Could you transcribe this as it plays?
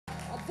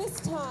this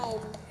time,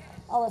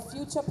 our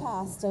future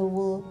pastor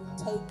will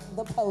take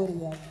the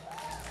podium.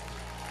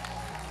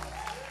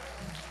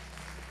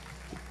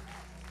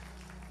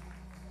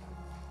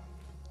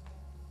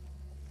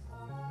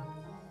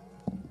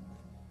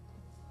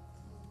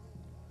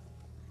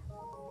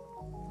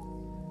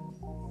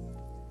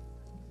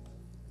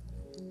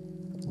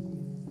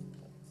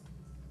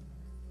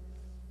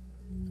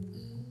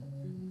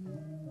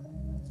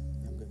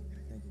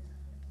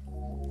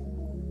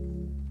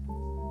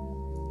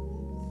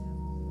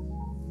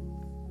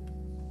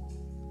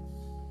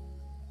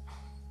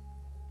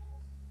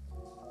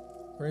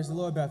 Praise the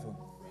Lord, Bethel.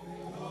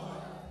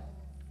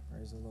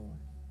 Praise the Lord.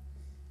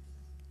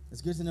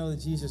 It's good to know that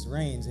Jesus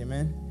reigns,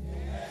 amen?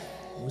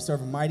 We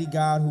serve a mighty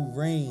God who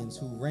reigns,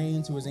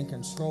 who is in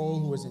control,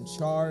 who is in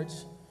charge,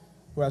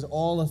 who has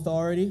all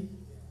authority,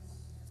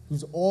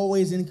 who's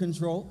always in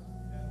control.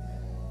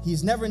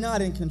 He's never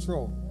not in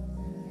control.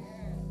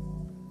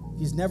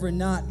 He's never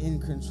not in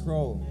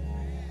control.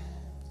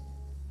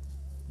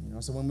 You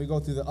know, so when we go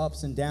through the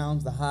ups and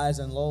downs, the highs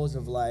and lows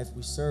of life,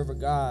 we serve a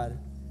God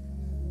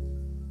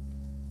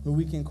who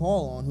we can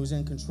call on, who's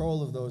in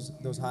control of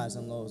those highs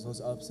and lows,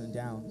 those ups and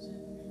downs.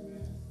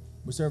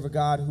 We serve a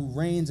God who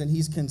reigns, and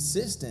he's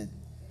consistent.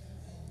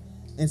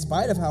 In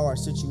spite of how our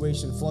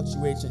situation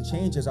fluctuates and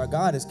changes, our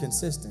God is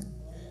consistent.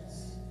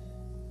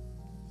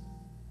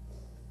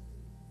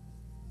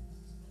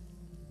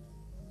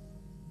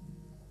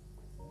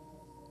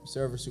 We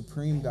serve a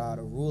supreme God,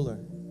 a ruler.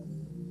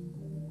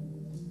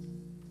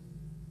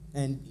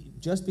 And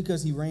just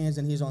because he reigns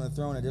and he's on the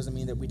throne, it doesn't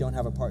mean that we don't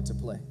have a part to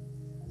play.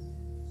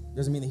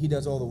 Doesn't mean that he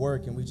does all the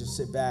work and we just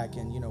sit back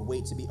and,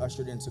 wait to be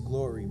ushered into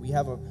glory. We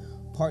have a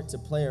part to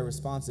play, a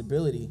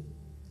responsibility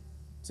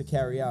to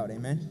carry out.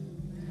 Amen?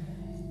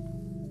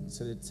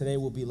 So today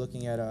we'll be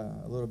looking at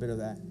a little bit of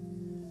that.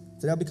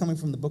 Today I'll be coming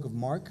from the book of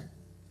Mark.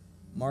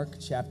 Mark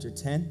chapter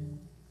 10.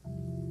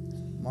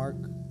 Mark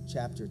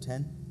chapter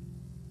 10.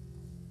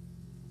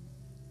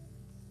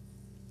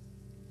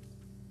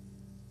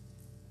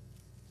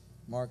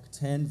 Mark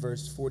 10,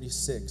 verse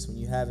 46. When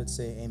you have it,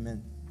 say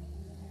amen.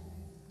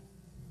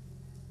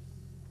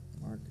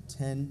 Mark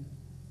 10,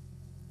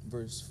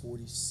 verse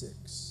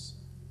 46.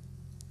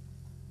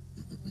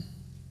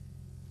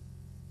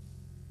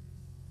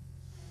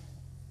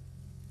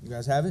 You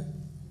guys have it?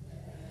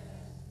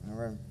 All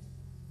right.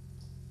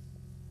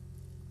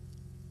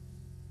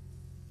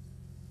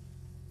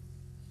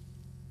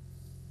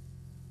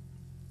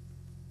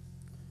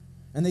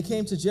 And they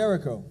came to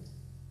Jericho.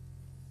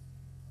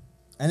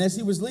 And as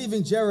he was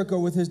leaving Jericho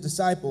with his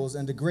disciples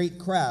and a great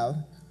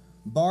crowd,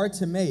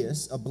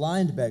 Bartimaeus, a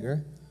blind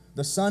beggar,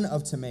 the son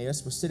of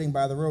Timaeus, was sitting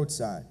by the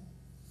roadside.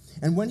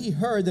 And when he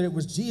heard that it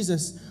was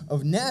Jesus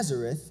of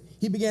Nazareth,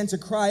 he began to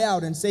cry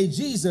out and say,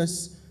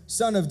 "Jesus,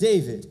 son of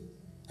David,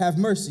 have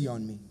mercy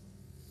on me."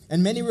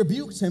 And many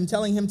rebuked him,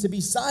 telling him to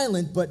be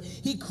silent, but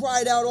he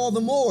cried out all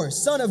the more,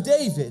 "Son of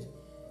David,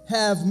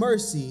 have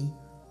mercy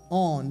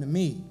on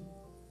me."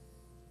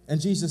 And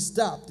Jesus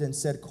stopped and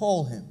said,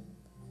 "Call him."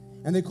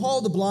 And they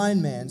called the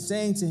blind man,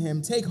 saying to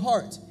him, "Take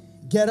heart,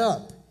 get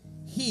up,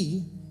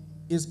 he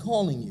is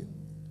calling you."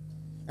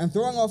 And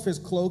throwing off his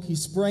cloak, he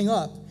sprang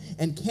up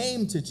and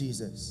came to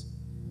Jesus.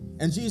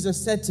 And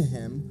Jesus said to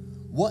him,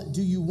 "What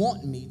do you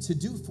want me to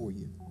do for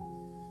you?"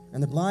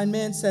 And the blind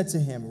man said to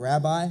him,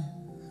 "Rabbi,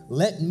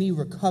 let me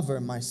recover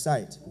my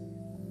sight."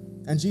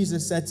 And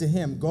Jesus said to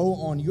him, "Go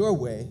on your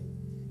way,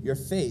 your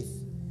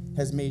faith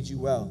has made you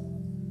well."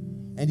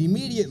 And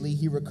immediately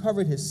he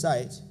recovered his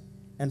sight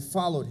and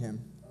followed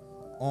him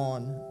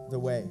on the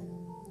way.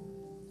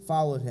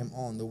 Followed him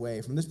on the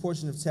way. From this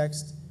portion of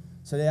text,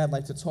 today I'd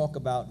like to talk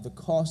about the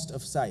cost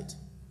of sight.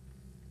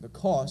 The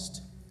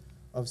cost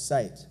of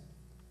sight.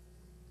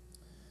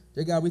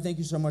 Dear God, we thank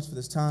you so much for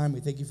this time. We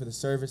thank you for the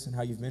service and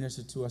how you've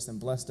ministered to us and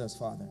blessed us,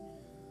 Father.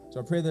 So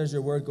I pray that as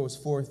your word goes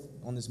forth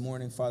on this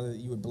morning, Father, that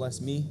you would bless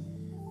me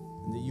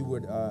and that you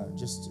would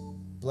just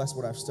bless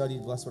what I've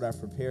studied, bless what I've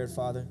prepared,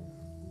 Father.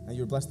 And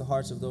you would bless the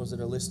hearts of those that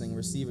are listening,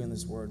 receiving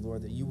this word,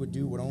 Lord, that you would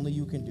do what only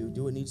you can do.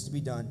 Do what needs to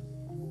be done.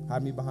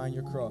 Hide me behind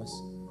your cross.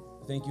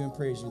 Thank you and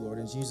praise you, Lord,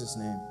 in Jesus'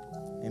 name.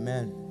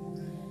 Amen.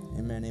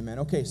 Amen, amen.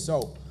 Okay,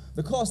 so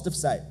the cost of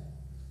sight.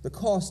 The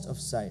cost of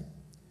sight.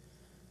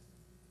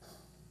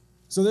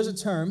 So there's a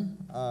term,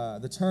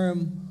 the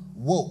term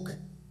woke,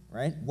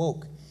 right?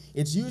 Woke.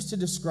 It's used to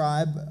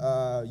describe,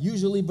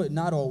 usually but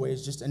not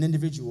always, just an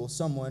individual,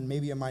 someone,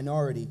 maybe a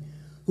minority,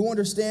 who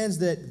understands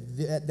that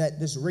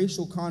this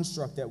racial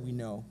construct that we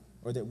know,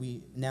 or that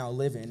we now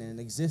live in and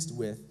exist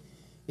with,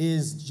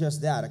 is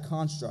just that, a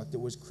construct that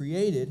was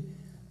created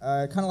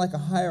kind of like a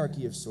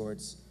hierarchy of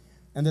sorts,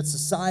 and that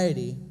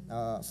society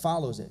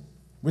follows it,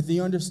 with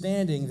the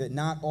understanding that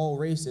not all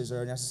races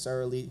are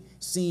necessarily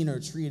seen or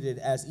treated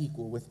as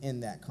equal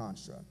within that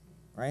construct,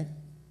 right?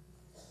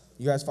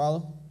 You guys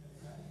follow?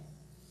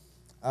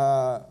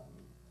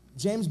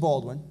 James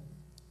Baldwin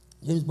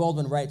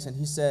writes, and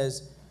he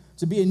says,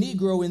 to be a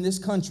Negro in this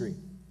country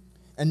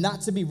and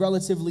not to be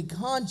relatively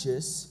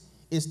conscious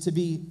is to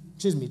be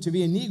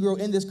a Negro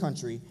in this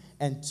country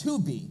and to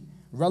be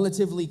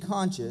relatively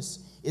conscious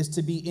is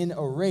to be in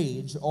a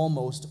rage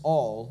almost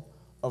all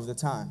of the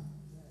time.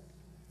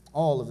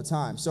 All of the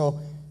time. So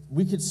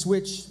we could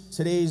switch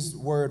today's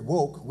word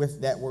woke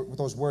with that word, with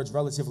those words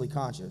relatively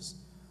conscious.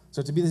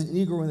 So to be the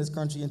Negro in this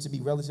country and to be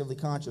relatively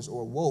conscious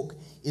or woke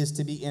is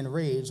to be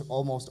enraged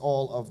almost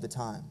all of the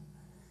time.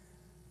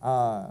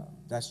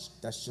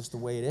 That's just the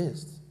way it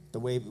is, the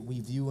way we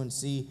view and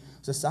see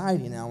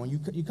society now. When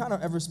you kind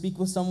of ever speak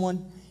with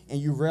someone and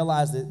you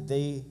realize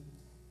that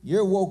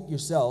you're woke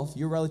yourself,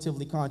 you're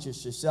relatively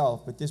conscious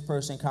yourself, but this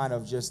person kind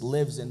of just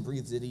lives and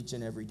breathes it each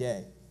and every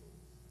day.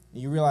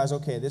 And you realize,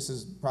 okay, this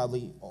is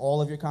probably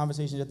all of your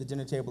conversations at the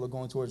dinner table are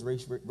going towards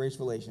race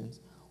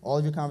relations. All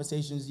of your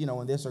conversations,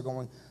 in this are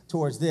going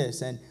towards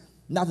this. And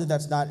not that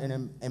that's not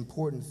an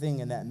important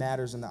thing and that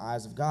matters in the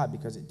eyes of God,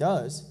 because it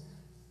does.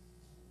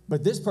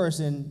 But this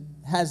person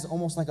has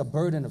almost like a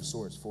burden of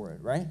sorts for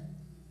it, right?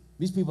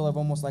 These people have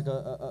almost like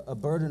a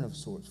burden of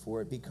sorts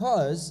for it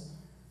because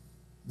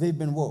they've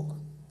been woke.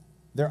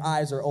 Their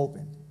eyes are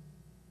open.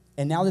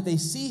 And now that they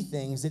see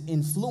things, it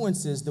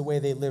influences the way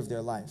they live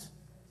their life.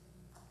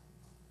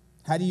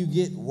 How do you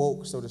get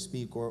woke, so to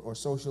speak, or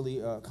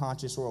socially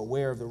conscious or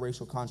aware of the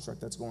racial construct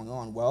that's going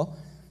on? Well,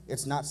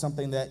 it's not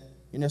something that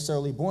you're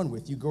necessarily born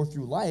with. You go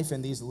through life,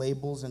 and these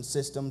labels and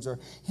systems are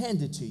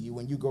handed to you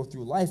when you go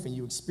through life and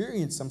you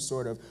experience some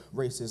sort of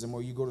racism,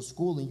 or you go to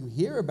school and you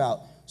hear about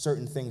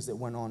certain things that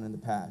went on in the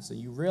past. And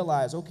you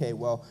realize, okay,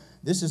 well,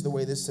 this is the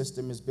way this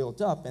system is built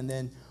up. And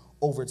then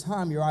over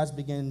time, your eyes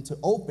begin to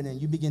open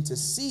and you begin to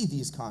see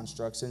these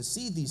constructs and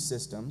see these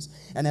systems.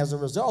 And as a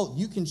result,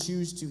 you can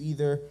choose to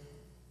either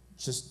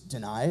just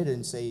deny it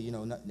and say,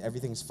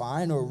 everything's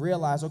fine, or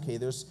realize, okay,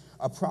 there's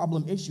a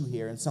problem issue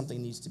here and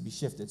something needs to be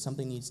shifted,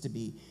 something needs to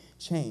be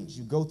changed.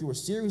 You go through a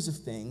series of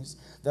things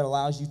that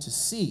allows you to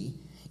see,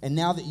 and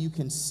now that you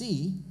can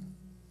see,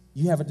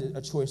 you have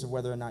a choice of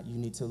whether or not you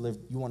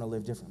want to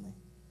live differently.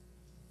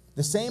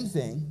 The same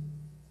thing,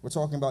 we're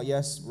talking about,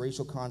 yes,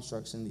 racial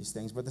constructs and these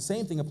things, but the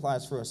same thing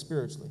applies for us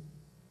spiritually.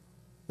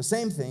 The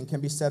same thing can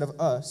be said of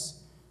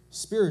us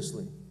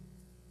spiritually.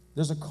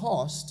 There's a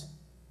cost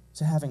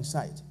to having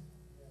sight.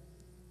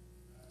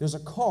 There's a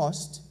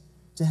cost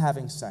to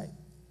having sight.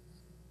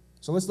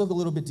 So let's look a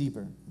little bit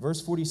deeper.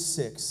 Verse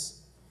 46.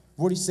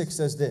 46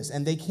 says this,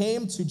 and they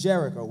came to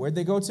Jericho. Where'd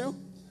they go to?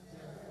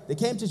 They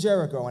came to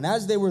Jericho, and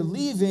as they were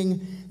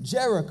leaving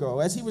Jericho,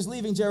 as he was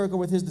leaving Jericho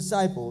with his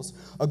disciples,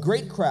 a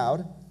great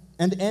crowd,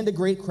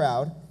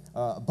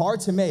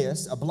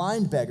 Bartimaeus, a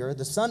blind beggar,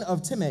 the son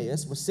of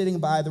Timaeus, was sitting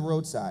by the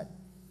roadside.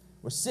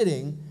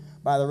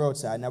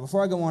 Now,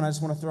 before I go on, I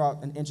just want to throw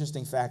out an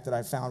interesting fact that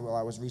I found while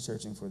I was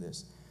researching for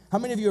this. How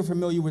many of you are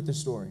familiar with this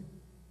story?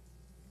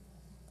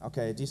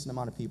 Okay, a decent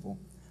amount of people.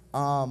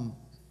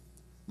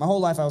 My whole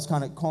life I was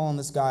kind of calling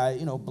this guy,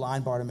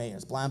 blind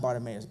Bartimaeus.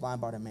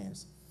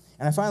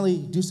 And I finally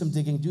do some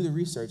digging, do the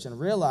research, and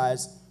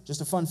realize,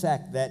 just a fun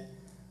fact, that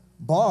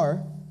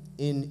bar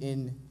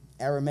in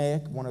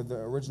Aramaic, one of the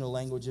original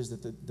languages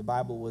that the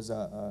Bible was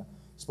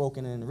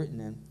spoken and written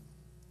in,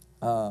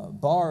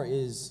 bar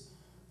is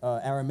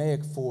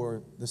Aramaic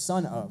for the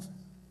son of.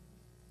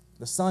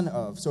 The son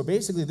of. So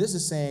basically this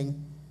is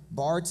saying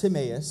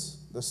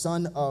Bartimaeus, the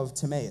son of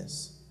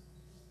Timaeus.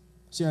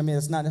 See what I mean?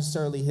 It's not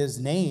necessarily his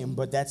name,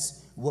 but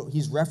that's what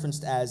he's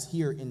referenced as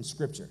here in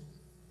Scripture.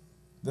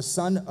 The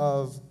son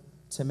of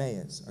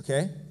Timaeus,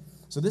 okay?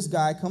 So this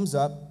guy comes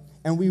up,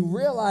 and we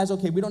realize,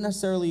 okay, we don't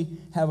necessarily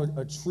have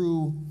a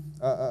true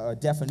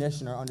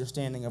definition or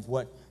understanding of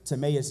what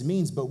Timaeus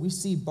means, but we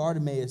see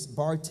Bartimaeus'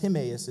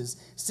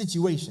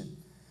 situation.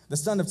 The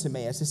son of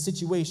Timaeus, his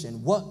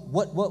situation. What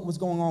was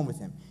going on with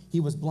him? He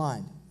was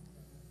blind.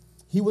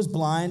 He was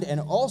blind, and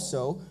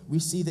also we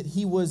see that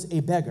he was a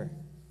beggar.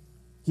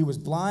 He was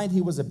blind, he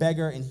was a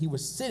beggar, and he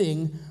was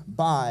sitting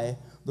by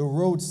the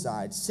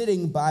roadside.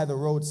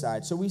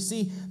 So we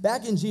see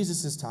back in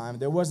Jesus' time,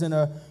 there wasn't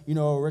a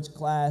rich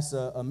class,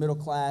 a middle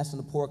class, and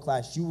a poor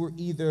class. You were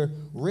either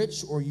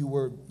rich or you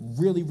were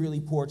really,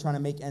 really poor, trying to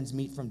make ends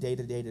meet from day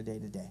to day to day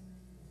to day.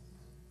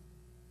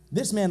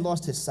 This man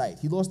lost his sight.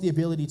 He lost the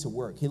ability to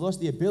work. He lost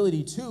the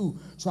ability to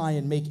try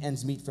and make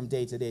ends meet from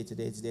day to day to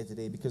day to day to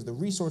day, because the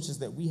resources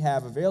that we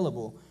have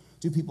available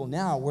to people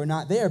now were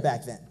not there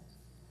back then.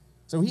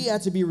 So he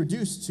had to be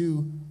reduced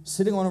to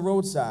sitting on a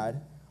roadside,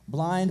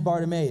 blind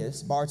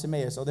Bartimaeus.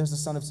 Oh, there's the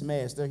son of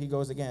Timaeus. There he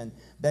goes again,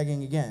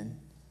 begging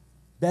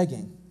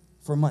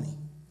for money,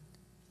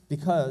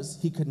 because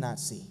he could not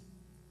see.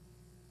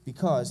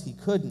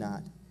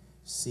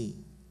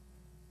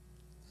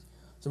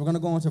 So we're going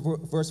to go on to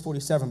verse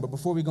 47, but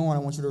before we go on, I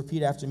want you to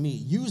repeat after me.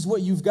 Use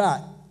what you've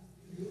got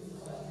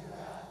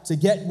to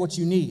get what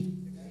you need.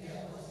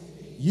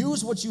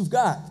 Use what you've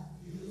got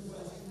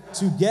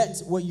to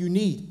get what you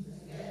need.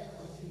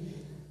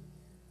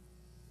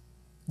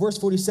 Verse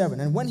 47,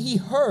 and when he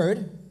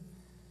heard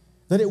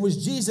that it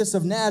was Jesus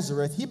of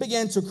Nazareth, he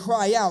began to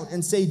cry out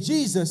and say,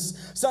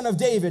 Jesus, son of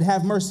David,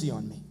 have mercy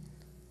on me.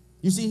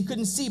 You see, he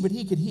couldn't see, but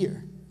he could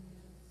hear.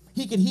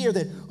 He could hear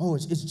that, oh,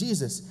 it's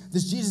Jesus,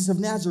 this Jesus of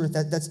Nazareth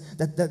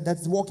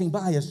that's walking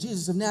by us,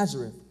 Jesus of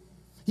Nazareth.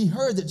 He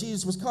heard that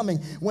Jesus was coming.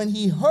 When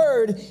he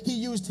heard, he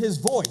used his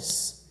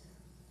voice.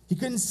 He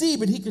couldn't see,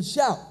 but he could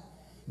shout,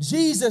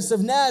 Jesus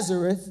of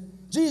Nazareth,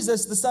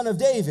 Jesus, the son of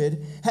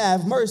David,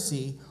 have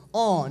mercy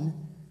on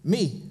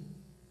me.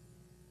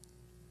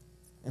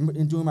 And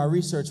in doing my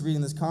research,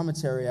 reading this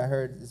commentary, I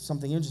heard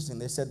something interesting.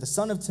 They said, the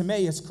son of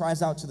Timaeus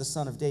cries out to the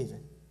son of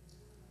David.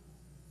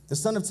 The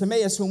son of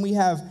Timaeus, whom we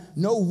have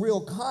no real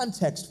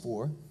context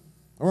for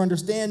or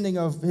understanding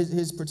of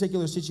his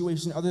particular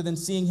situation other than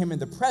seeing him in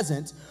the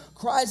present,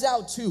 cries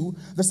out to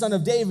the son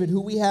of David,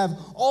 who we have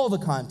all the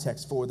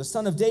context for. The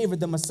son of David,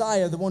 the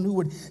Messiah, the one who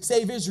would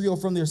save Israel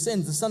from their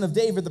sins. The son of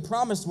David, the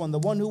promised one, the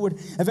one who would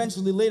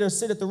eventually later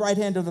sit at the right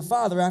hand of the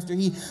Father after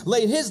he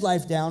laid his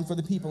life down for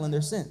the people in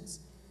their sins.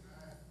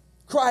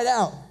 Cried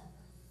out,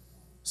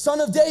 Son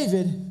of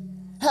David,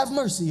 have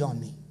mercy on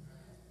me.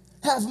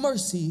 Have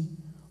mercy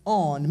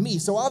on me.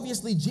 So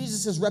obviously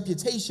Jesus'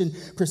 reputation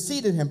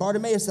preceded him.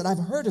 Bartimaeus said, I've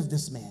heard of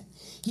this man.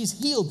 He's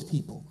healed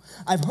people.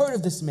 I've heard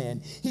of this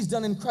man. He's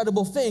done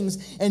incredible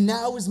things. And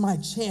now is my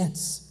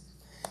chance.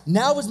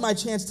 Now is my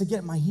chance to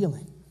get my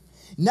healing.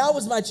 Now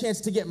is my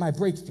chance to get my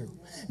breakthrough.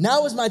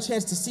 Now is my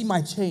chance to see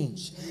my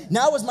change.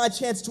 Now is my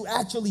chance to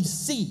actually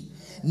see.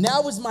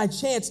 Now is my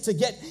chance to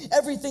get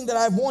everything that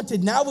I've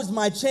wanted. Now is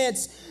my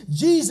chance.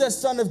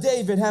 Jesus, son of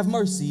David, have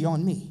mercy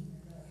on me.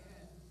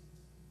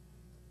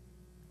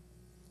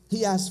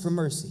 He asked for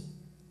mercy.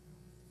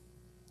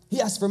 He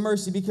asked for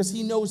mercy because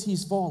he knows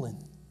he's fallen.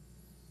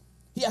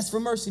 He asked for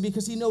mercy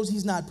because he knows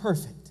he's not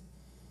perfect.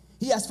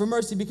 He asked for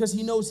mercy because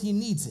he knows he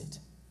needs it.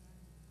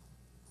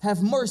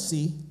 Have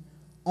mercy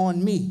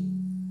on me.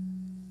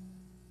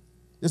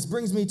 This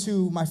brings me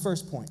to my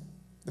first point,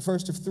 the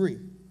first of three.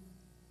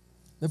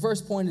 The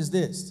first point is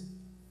this: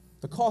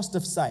 the cost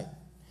of sight.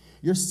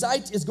 Your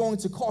sight is going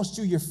to cost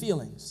you your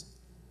feelings,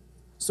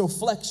 so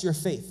flex your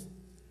faith.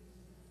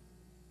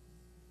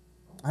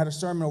 I had a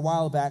sermon a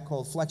while back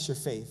called Flex Your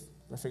Faith.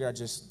 I figured I'd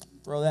just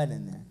throw that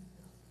in there.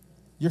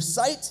 Your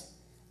sight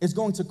is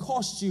going to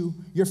cost you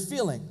your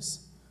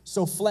feelings,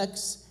 so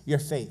flex your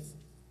faith.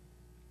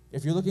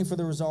 If you're looking for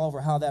the resolve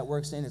or how that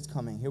works in, it's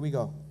coming. Here we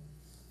go.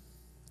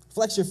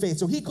 Flex your faith.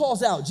 So he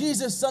calls out,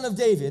 Jesus, son of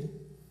David,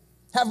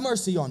 have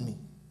mercy on me.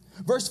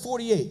 Verse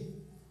 48,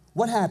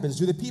 what happens?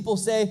 Do the people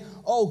say,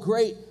 oh,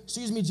 great,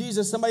 excuse me,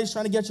 Jesus, somebody's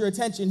trying to get your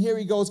attention. Here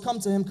he goes, come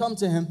to him, come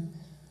to him.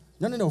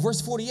 No. Verse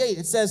 48,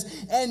 it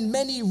says, and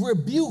many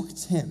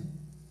rebuked him,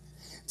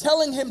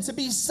 telling him to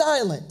be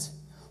silent.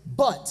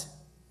 But,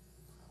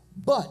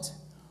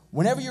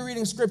 whenever you're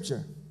reading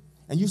scripture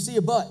and you see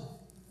a but,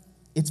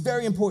 it's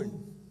very important.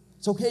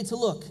 It's okay to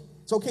look.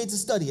 It's okay to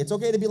study. It's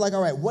okay to be like,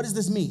 all right, what does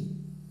this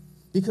mean?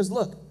 Because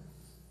look,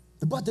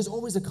 there's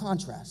always a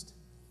contrast.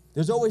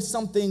 There's always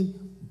something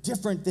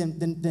different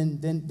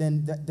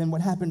than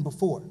what happened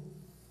before.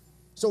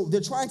 So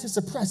they're trying to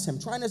suppress him,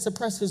 trying to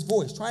suppress his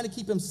voice, trying to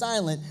keep him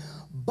silent,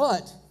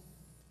 but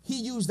he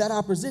used that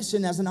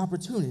opposition as an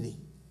opportunity.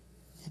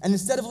 And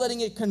instead of letting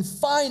it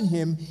confine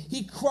him,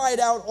 he cried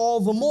out all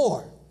the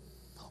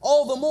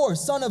more,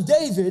 Son of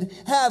David,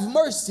 have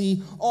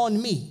mercy on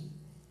me.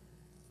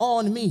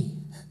 On me.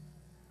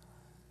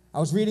 I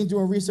was reading,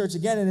 doing research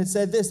again, and it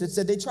said this. It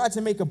said they tried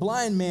to make a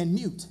blind man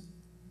mute.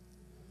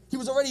 He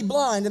was already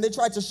blind, and they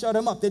tried to shut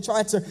him up. They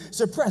tried to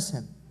suppress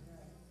him.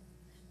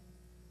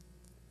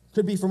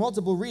 Could be for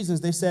multiple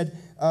reasons. They said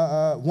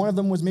one of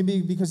them was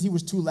maybe because he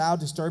was too loud,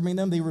 disturbing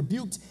them. They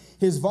rebuked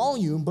his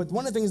volume, but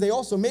one of the things they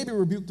also maybe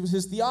rebuked was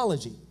his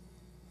theology.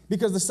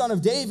 Because the son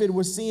of David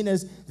was seen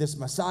as this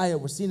Messiah,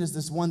 was seen as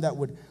this one that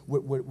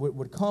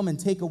would come and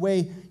take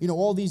away,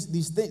 all these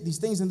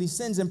things and these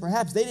sins, and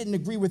perhaps they didn't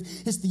agree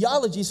with his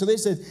theology, so they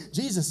said,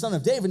 Jesus, son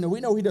of David, no,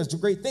 we know he does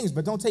great things,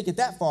 but don't take it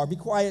that far. Be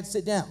quiet,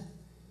 sit down.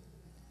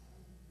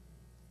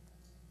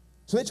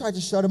 So they tried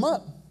to shut him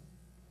up.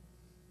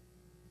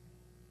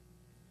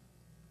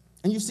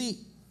 And you see,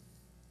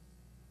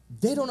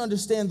 they don't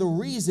understand the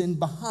reason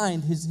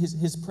behind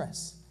his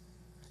press.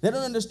 They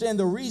don't understand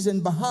the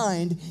reason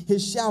behind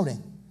his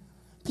shouting.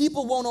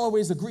 People won't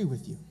always agree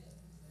with you,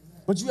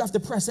 but you have to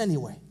press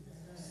anyway.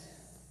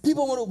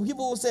 People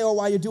will say, oh,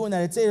 why are you doing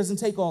that? It doesn't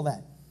take all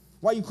that.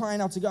 Why are you crying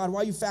out to God?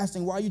 Why are you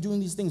fasting? Why are you doing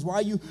these things? Why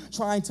are you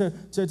trying to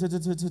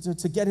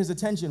get his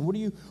attention? What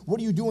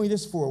are you doing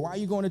this for? Why are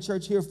you going to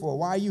church here for?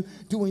 Why are you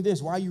doing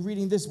this? Why are you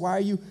reading this? Why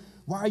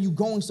are you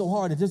going so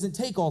hard? It doesn't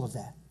take all of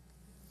that.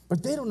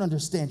 But they don't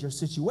understand your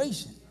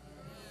situation.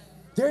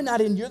 They're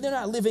not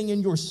living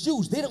in your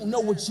shoes. They don't know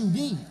what you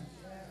need.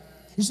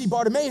 You see,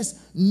 Bartimaeus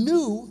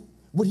knew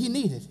what he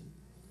needed.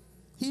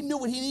 He knew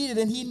what he needed,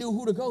 and he knew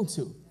who to go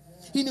to.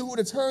 He knew who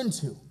to turn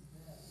to.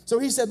 So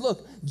he said,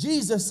 look,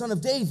 Jesus, son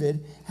of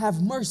David,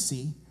 have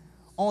mercy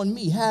on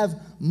me. Have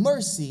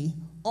mercy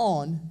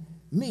on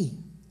me.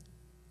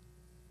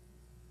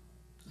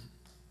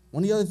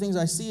 One of the other things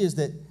I see is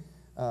that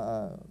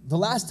the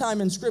last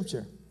time in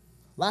Scripture,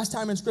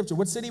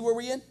 what city were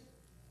we in?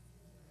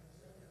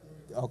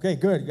 Okay,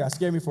 good. You guys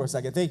scared me for a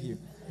second. Thank you.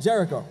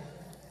 Jericho.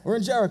 We're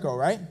in Jericho,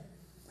 right?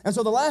 And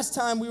so the last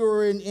time we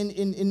were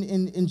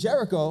in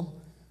Jericho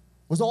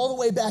was all the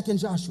way back in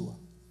Joshua,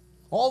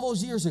 all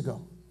those years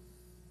ago.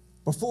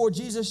 Before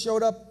Jesus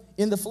showed up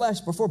in the flesh,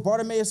 before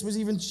Bartimaeus was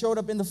even showed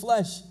up in the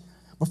flesh,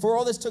 before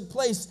all this took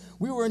place,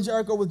 we were in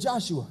Jericho with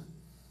Joshua.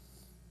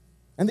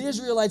 And the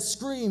Israelites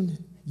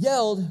screamed,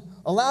 yelled,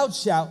 a loud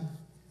shout,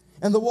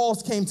 and the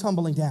walls came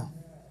tumbling down.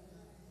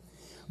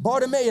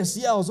 Bartimaeus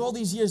yells all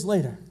these years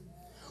later,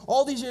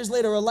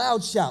 a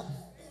loud shout,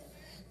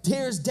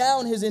 tears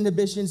down his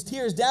inhibitions,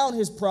 tears down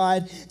his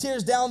pride,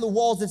 tears down the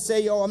walls that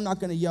say, oh, I'm not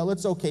going to yell,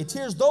 it's okay.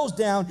 Tears those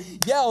down,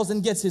 yells,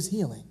 and gets his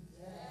healing.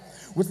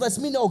 Which lets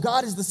me know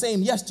God is the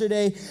same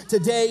yesterday,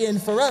 today,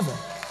 and forever.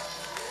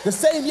 The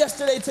same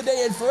yesterday,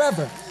 today, and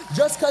forever.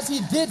 Just because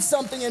he did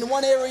something in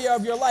one area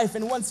of your life,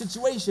 in one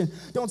situation,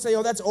 don't say,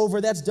 oh, that's over,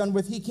 that's done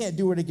with, he can't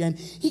do it again.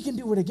 He can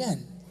do it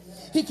again.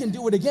 He can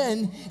do it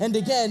again and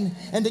again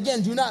and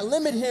again. Do not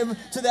limit him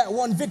to that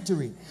one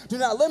victory. Do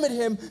not limit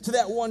him to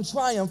that one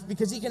triumph,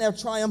 because he can have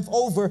triumph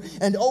over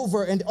and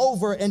over and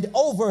over and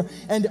over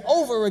and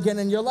over again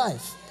in your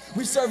life.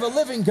 We serve a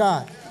living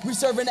God. We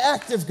serve an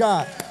active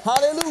God.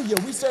 Hallelujah.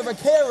 We serve a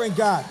caring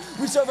God.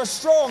 We serve a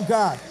strong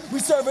God. We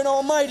serve an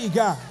almighty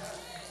God.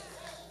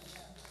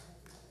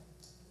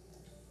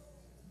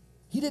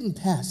 He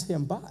didn't pass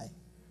him by.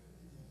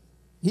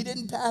 He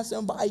didn't pass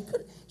him by.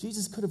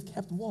 Jesus could have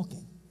kept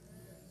walking.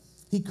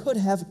 He could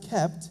have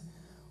kept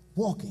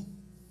walking.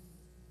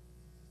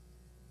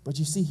 But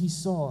you see, he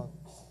saw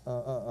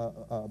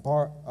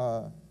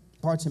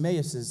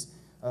Bartimaeus'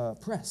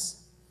 press.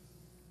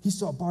 He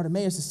saw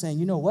Bartimaeus saying,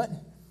 you know what?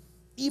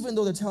 Even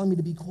though they're telling me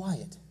to be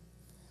quiet,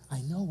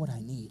 I know what I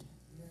need.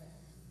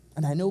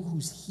 And I know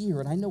who's here,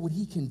 and I know what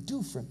he can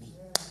do for me.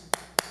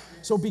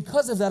 So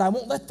because of that, I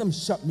won't let them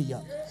shut me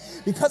up.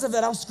 Because of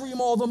that, I'll scream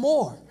all the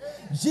more.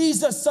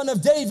 Jesus, Son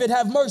of David,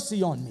 have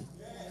mercy on me.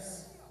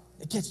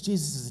 It gets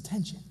Jesus'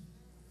 attention.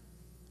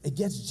 It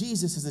gets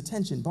Jesus'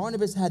 attention.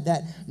 Barnabas had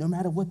that no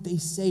matter what they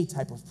say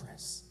type of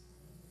press.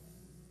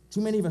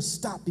 Too many of us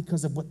stop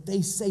because of what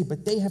they say,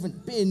 but they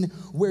haven't been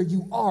where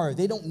you are.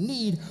 They don't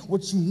need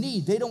what you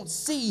need. They don't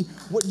see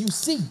what you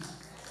see.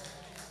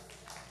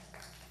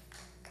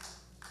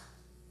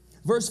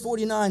 Verse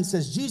 49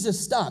 says, Jesus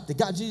stopped. It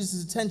got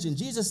Jesus' attention.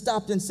 Jesus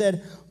stopped and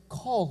said,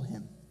 call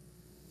him.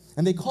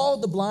 And they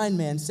called the blind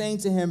man, saying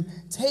to him,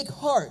 take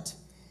heart,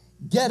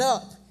 get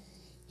up.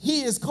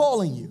 He is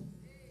calling you.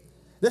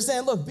 They're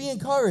saying, look, be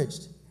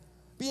encouraged.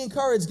 Be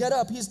encouraged, get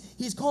up.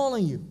 He's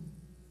calling you.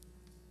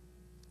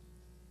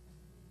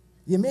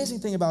 The amazing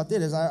thing about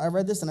this is I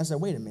read this and I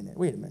said, wait a minute.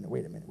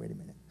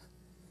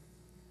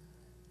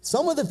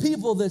 Some of the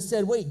people that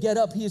said, wait, get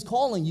up, he is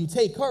calling you,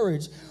 take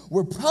courage,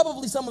 were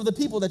probably some of the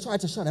people that tried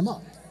to shut him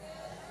up.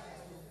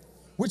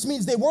 Which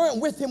means they weren't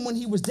with him when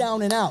he was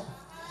down and out.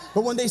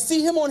 But when they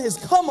see him on his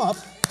come up,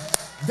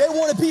 they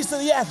want a piece of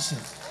the action.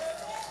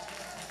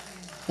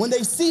 When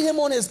they see him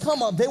on his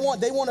come up, they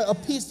want a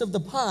piece of the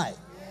pie.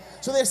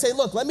 So they say,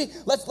 look,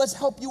 let's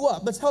help you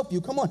up. Let's help you.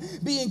 Come on.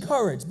 Be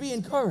encouraged. Be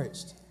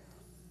encouraged.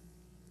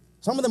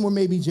 Some of them were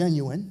maybe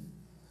genuine,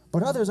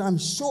 but others I'm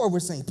sure were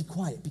saying, be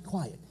quiet, be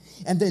quiet.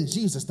 And then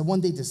Jesus, the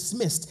one they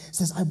dismissed,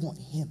 says, I want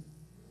him.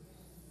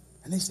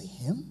 And they say,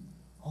 him?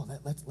 Oh,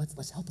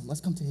 let's help him.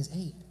 Let's come to his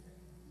aid.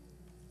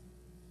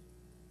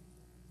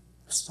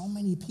 There's so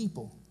many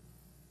people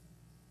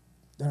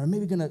that are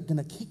maybe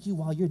gonna kick you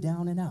while you're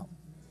down and out.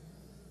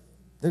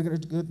 That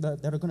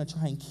are going to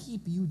try and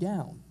keep you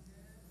down.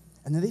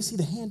 And then they see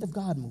the hand of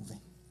God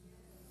moving.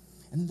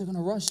 And then they're going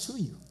to rush to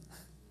you.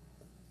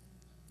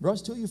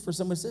 Rush to you for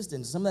some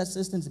assistance. Some of that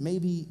assistance may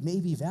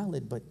be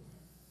valid, but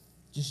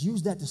just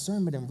use that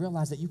discernment and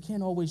realize that you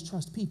can't always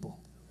trust people.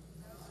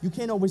 You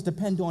can't always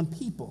depend on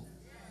people.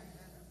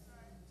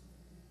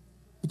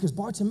 Because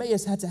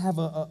Bartimaeus had to have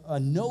a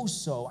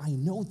no-so. I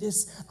know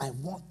this, I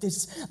want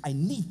this, I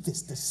need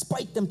this.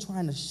 Despite them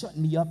trying to shut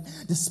me up,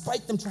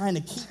 despite them trying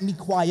to keep me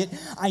quiet,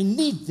 I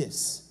need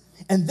this.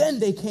 And then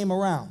they came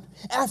around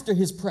after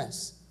his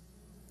press.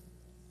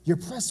 Your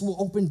press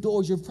will open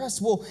doors. Your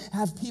press will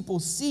have people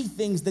see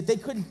things that they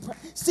couldn't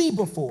see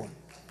before.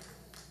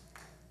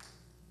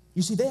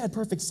 You see, they had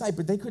perfect sight,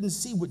 but they couldn't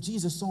see what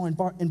Jesus saw in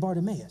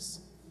Bartimaeus.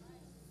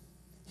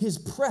 His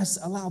press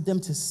allowed them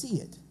to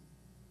see it.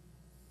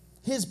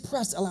 His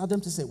press allowed them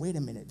to say, wait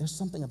a minute, there's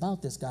something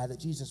about this guy that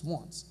Jesus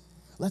wants.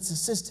 Let's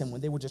assist him when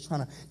they were just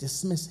trying to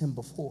dismiss him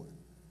before.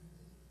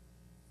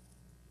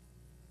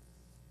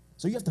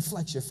 So you have to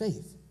flex your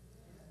faith.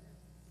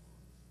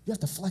 You have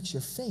to flex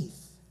your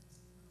faith.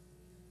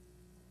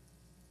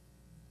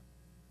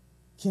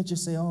 You can't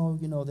just say, oh,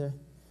 you know, they're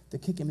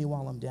kicking me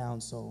while I'm down,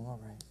 so all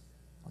right,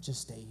 I'll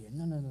just stay here.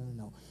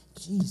 No.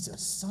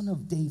 Jesus, Son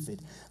of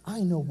David,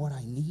 I know what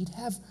I need.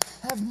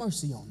 Have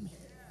mercy on me.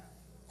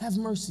 Have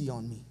mercy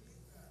on me.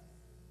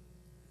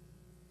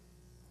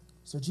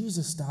 So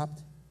Jesus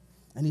stopped,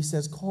 and he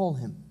says, call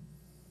him.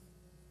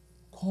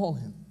 Call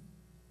him.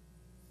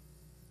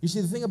 You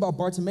see, the thing about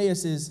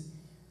Bartimaeus is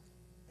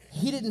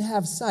he didn't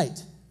have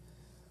sight,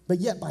 but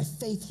yet by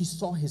faith he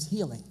saw his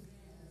healing.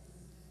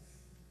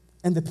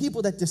 And the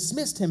people that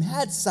dismissed him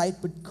had sight,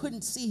 but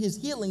couldn't see his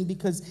healing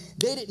because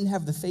they didn't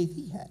have the faith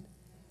he had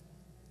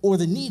or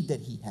the need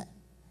that he had.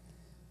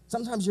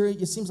 Sometimes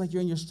it seems like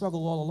you're in your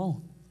struggle all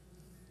alone,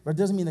 but it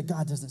doesn't mean that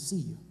God doesn't see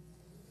you.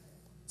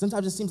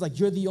 Sometimes it seems like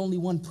you're the only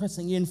one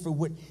pressing in for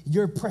what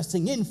you're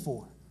pressing in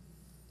for,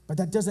 but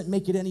that doesn't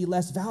make it any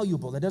less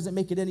valuable. That doesn't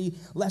make it any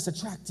less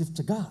attractive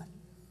to God.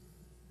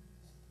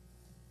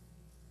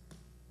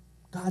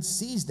 God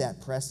sees that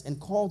press and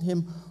called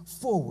him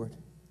forward.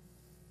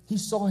 He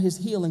saw his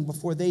healing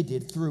before they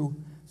did through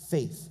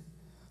faith.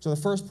 So the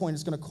first point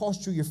is going to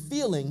cost you your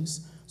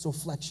feelings, so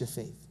flex your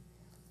faith.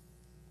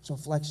 So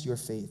flex your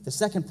faith. The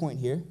second point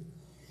here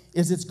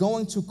is it's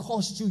going to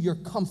cost you your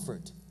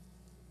comfort.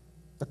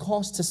 The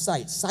cost to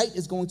sight. Sight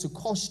is going to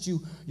cost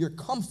you your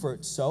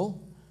comfort, so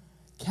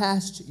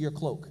cast your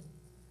cloak.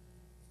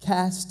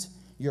 Cast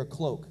your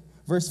cloak.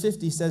 Verse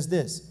 50 says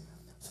this,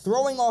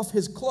 throwing off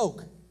his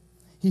cloak,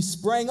 he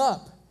sprang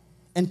up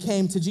and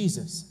came to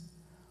Jesus.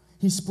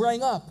 He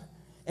sprang up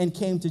and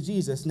came to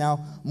Jesus.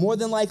 Now, more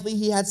than likely,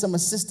 he had some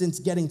assistance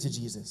getting to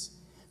Jesus.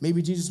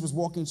 Maybe Jesus was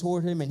walking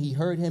toward him and he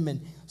heard him and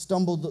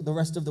stumbled the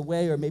rest of the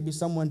way, or maybe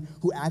someone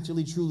who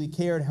actually truly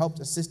cared helped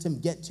assist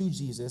him get to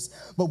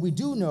Jesus. But we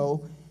do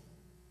know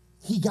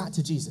he got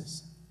to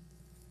Jesus.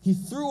 He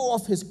threw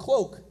off his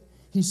cloak.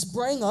 He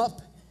sprang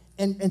up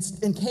and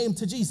came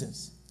to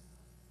Jesus.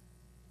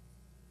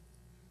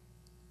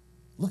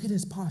 Look at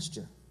his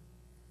posture.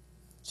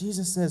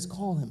 Jesus says,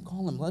 call him,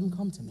 let him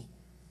come to me.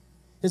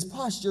 His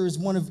posture is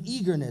one of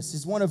eagerness,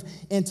 is one of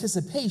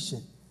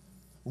anticipation.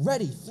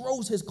 Ready,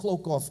 throws his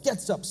cloak off,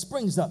 gets up,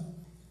 springs up.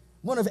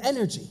 One of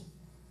energy.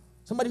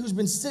 Somebody who's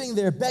been sitting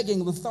there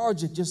begging,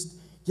 lethargic, just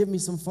give me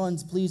some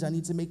funds, please. I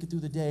need to make it through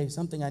the day.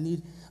 Something I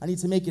need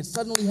to make it.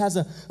 Suddenly has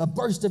a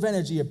burst of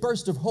energy, a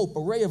burst of hope,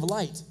 a ray of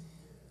light.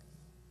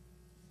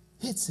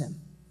 Hits him.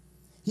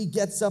 He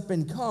gets up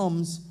and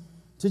comes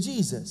to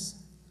Jesus.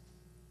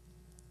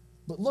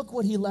 But look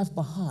what he left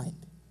behind.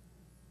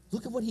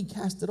 Look at what he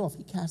casted off.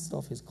 He casted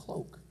off his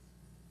cloak.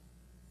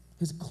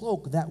 His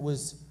cloak that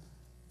was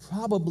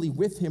probably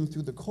with him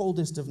through the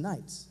coldest of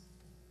nights.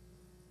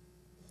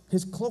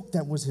 His cloak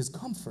that was his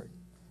comfort.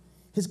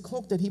 His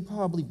cloak that he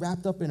probably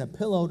wrapped up in a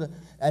pillow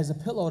as a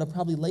pillow to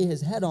probably lay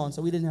his head on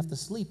so he didn't have to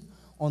sleep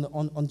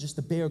on just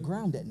the bare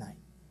ground at night.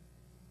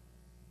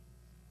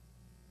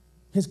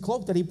 His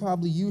cloak that he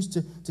probably used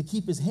to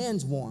keep his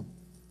hands warm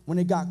when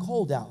it got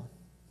cold out.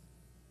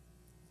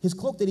 His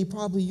cloak that he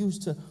probably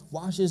used to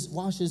wash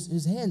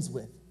his hands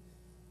with.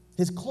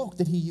 His cloak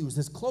that he used,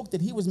 his cloak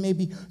that he was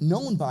maybe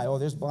known by. Oh,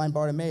 there's blind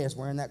Bartimaeus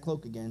wearing that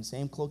cloak again.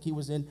 Same cloak he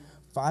was in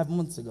 5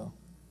 months ago.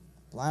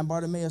 Blind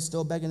Bartimaeus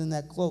still begging in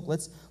that cloak.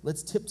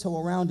 Let's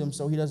tiptoe around him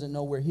so he doesn't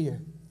know we're here.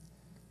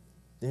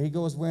 There he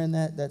goes wearing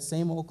that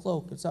same old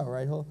cloak. It's all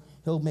right.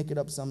 He'll make it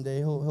up someday.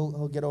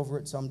 He'll get over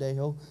it someday.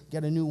 He'll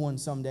get a new one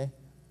someday.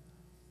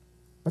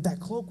 But that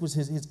cloak was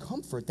his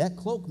comfort. That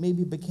cloak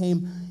maybe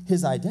became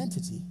his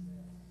identity,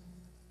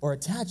 or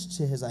attached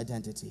to his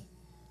identity.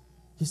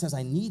 He says,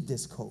 I need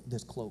this cloak.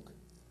 This cloak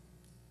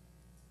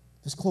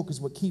is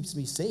what keeps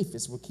me safe.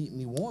 It's what keeps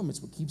me warm. It's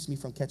what keeps me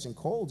from catching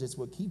colds. It's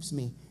what keeps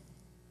me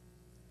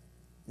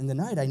in the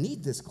night. I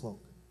need this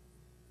cloak.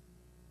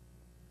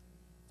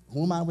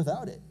 Who am I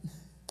without it?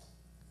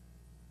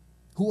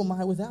 Who am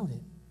I without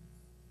it?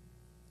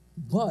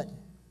 But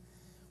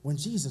when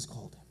Jesus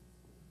called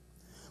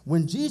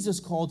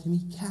him,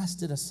 he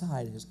casted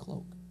aside his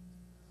cloak.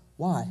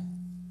 Why?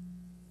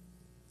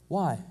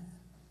 Why?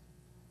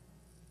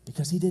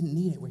 Because he didn't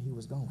need it where he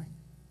was going.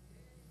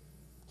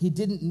 He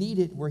didn't need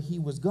it where he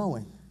was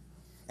going.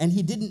 And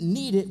he didn't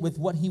need it with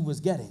what he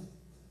was getting.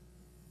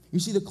 You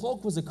see, the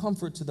cloak was a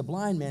comfort to the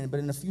blind man, but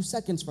in a few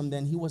seconds from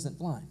then, he wasn't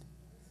blind.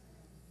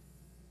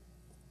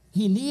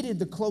 He needed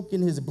the cloak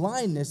in his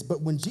blindness,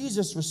 but when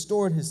Jesus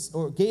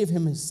gave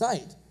him his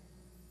sight,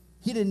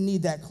 he didn't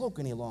need that cloak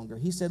any longer.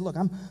 He said, look,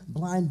 I'm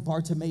blind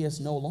Bartimaeus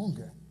no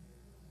longer.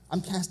 I'm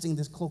casting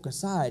this cloak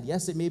aside.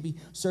 Yes, it maybe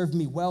served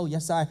me well.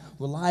 Yes, I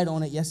relied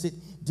on it. Yes, it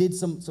did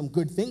some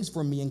good things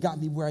for me and got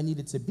me where I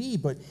needed to be,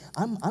 but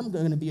I'm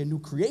going to be a new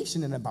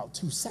creation in about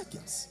 2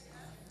 seconds.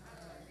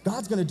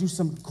 God's going to do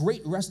some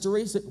great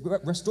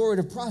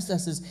restorative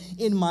processes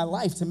in my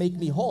life to make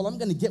me whole. I'm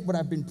going to get what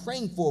I've been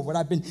praying for, what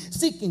I've been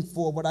seeking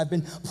for, what I've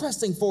been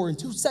pressing for in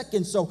 2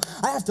 seconds, so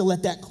I have to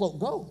let that cloak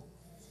go.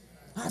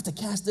 I have to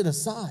cast it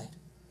aside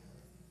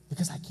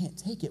because I can't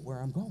take it where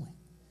I'm going.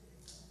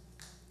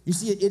 You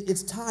see,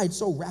 it's tied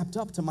so wrapped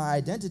up to my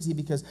identity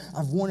because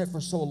I've worn it for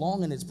so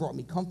long and it's brought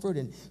me comfort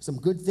and some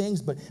good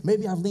things, but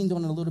maybe I've leaned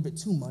on it a little bit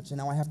too much and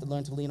now I have to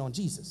learn to lean on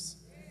Jesus.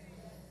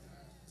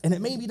 And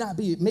it maybe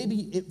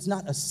it's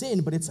not a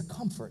sin, but it's a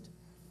comfort.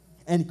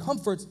 And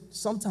comfort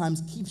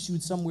sometimes keeps you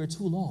somewhere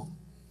too long.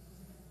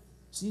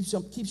 Keeps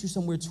you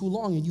somewhere too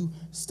long and you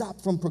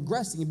stop from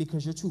progressing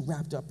because you're too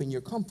wrapped up in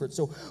your comfort.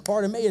 So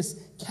Bartimaeus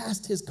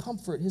cast his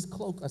comfort, his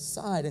cloak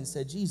aside and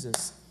said,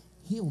 Jesus,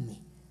 heal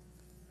me.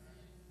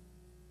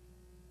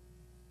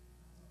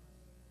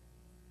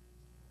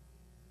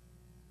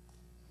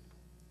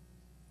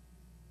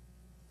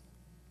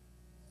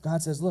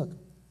 God says, look,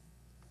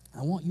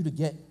 I want you to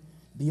get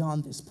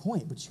beyond this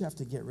point, but you have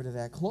to get rid of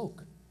that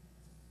cloak.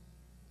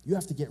 You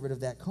have to get rid of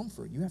that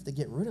comfort. You have to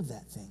get rid of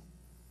that thing.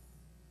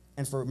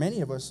 And for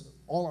many of us,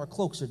 all our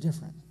cloaks are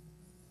different.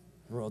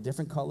 They're all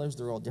different colors.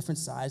 They're all different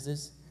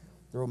sizes.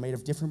 They're all made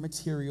of different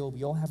material.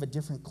 We all have a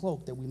different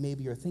cloak that we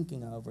maybe are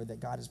thinking of or that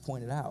God has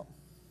pointed out.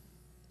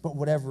 But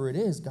whatever it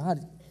is, God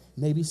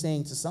may be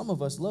saying to some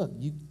of us, look,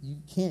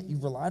 you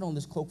relied on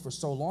this cloak for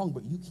so long,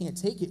 but you can't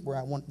take it where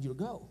I want you to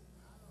go.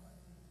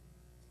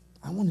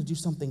 I want to do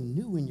something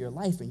new in your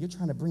life, and you're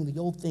trying to bring the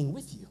old thing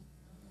with you.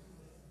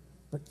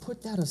 But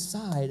put that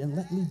aside and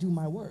let me do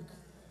my work.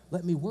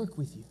 Let me work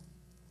with you.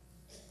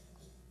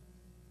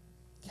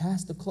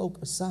 Cast the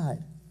cloak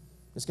aside.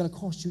 It's going to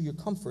cost you your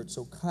comfort,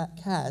 so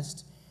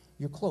cast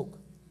your cloak.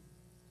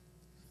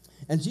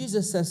 And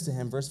Jesus says to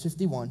him, verse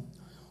 51,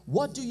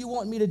 what do you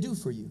want me to do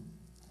for you?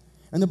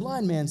 And the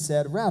blind man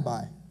said,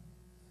 Rabbi,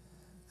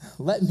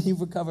 let me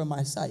recover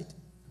my sight.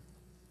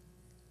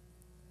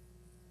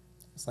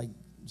 It's like,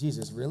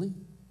 Jesus, really?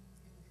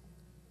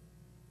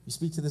 You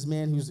speak to this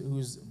man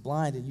who's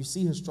blind, and you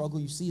see his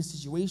struggle, you see his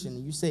situation,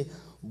 and you say,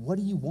 what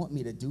do you want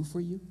me to do for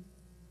you?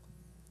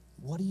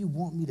 What do you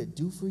want me to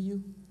do for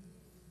you?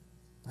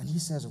 And he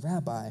says,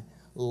 Rabbi,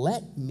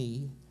 let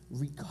me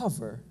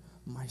recover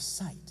my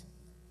sight.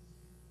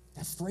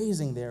 That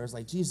phrasing there is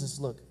like, Jesus,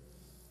 look,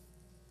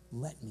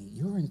 let me.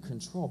 You're in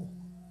control.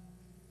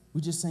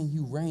 We just sang,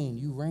 you reign,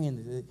 you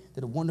reign.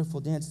 Did a wonderful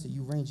dance to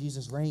you reign.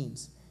 Jesus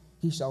reigns.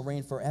 He shall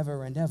reign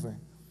forever and ever.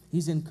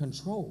 He's in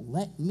control.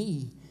 Let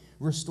me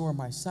restore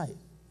my sight.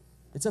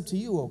 It's up to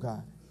you, oh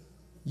God.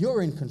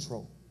 You're in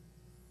control.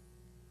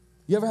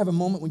 You ever have a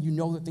moment when you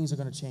know that things are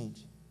going to change?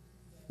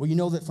 Where you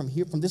know that from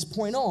this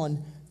point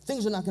on,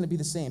 things are not going to be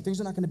the same.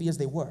 Things are not going to be as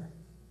they were.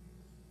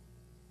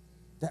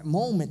 That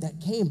moment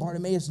that came,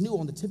 Bartimaeus knew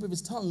on the tip of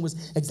his tongue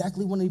was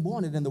exactly what he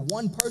wanted. And the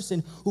one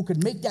person who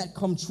could make that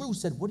come true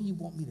said, what do you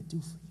want me to do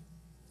for you?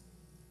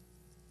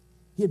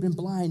 He had been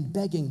blind,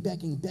 begging,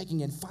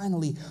 and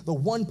finally the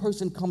one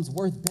person comes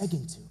worth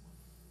begging to,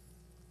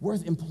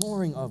 worth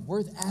imploring of,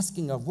 worth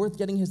asking of, worth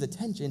getting his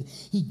attention.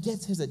 He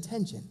gets his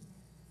attention.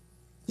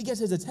 He gets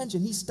his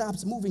attention. He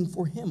stops moving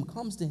for him,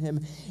 comes to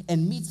him,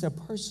 and meets a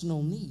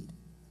personal need.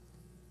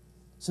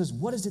 Says,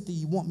 what is it that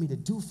you want me to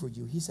do for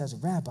you? He says,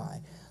 Rabbi,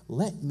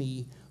 let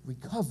me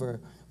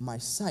recover my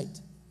sight.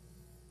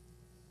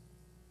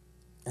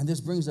 And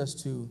this brings us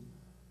to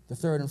the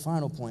third and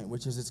final point,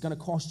 which is it's going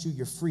to cost you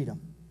your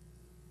freedom.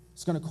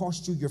 It's going to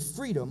cost you your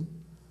freedom,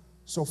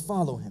 so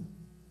follow him.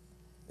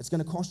 It's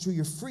going to cost you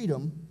your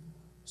freedom,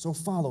 so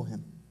follow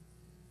him.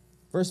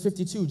 Verse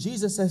 52,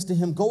 Jesus says to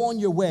him, go on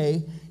your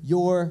way,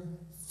 your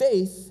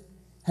faith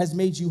has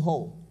made you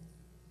whole.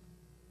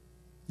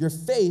 Your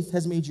faith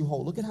has made you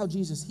whole. Look at how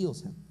Jesus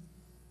heals him.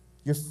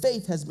 Your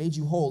faith has made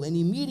you whole. And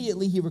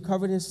immediately he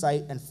recovered his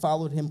sight and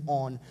followed him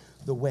on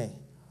the way.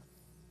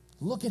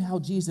 Look at how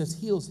Jesus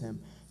heals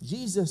him.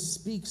 Jesus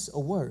speaks a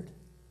word.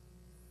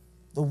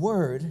 The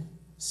word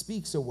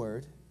speaks a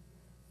word,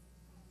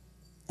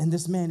 and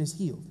this man is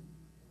healed.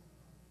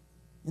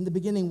 In the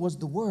beginning was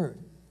the Word.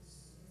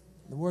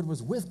 The Word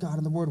was with God,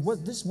 and the Word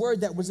was this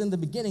word that was in the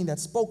beginning that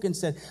spoke and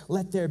said,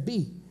 let there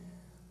be.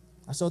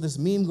 I saw this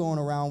meme going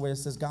around where it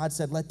says, God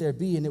said, let there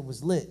be, and it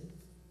was lit.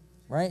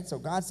 Right? So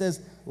God says,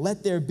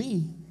 let there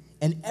be,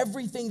 and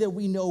everything that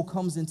we know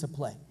comes into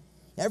play.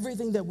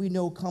 Everything that we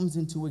know comes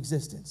into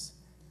existence.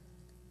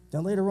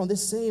 Then later on,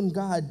 this same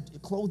God,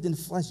 clothed in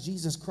flesh,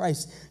 Jesus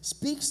Christ,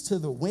 speaks to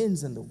the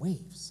winds and the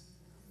waves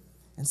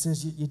and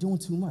says, you're doing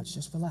too much.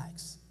 Just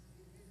relax.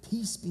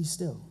 Peace, be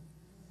still.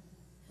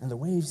 And the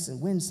waves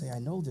and winds say, I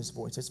know this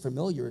voice. It's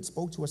familiar. It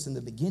spoke to us in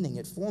the beginning.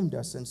 It formed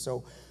us. And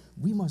so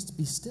we must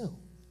be still.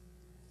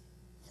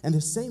 And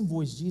the same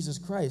voice, Jesus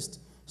Christ,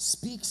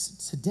 speaks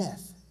to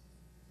death,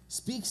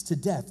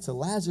 to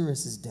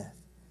Lazarus' death,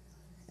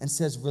 and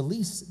says,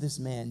 release this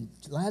man.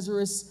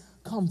 Lazarus,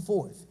 come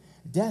forth.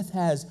 Death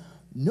has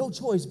no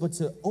choice but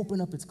to open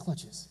up its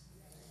clutches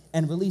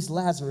and release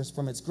Lazarus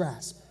from its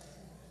grasp.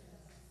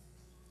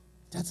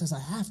 Death says, I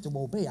have to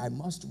obey. I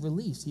must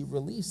release. He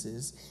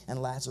releases, and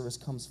Lazarus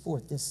comes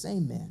forth. This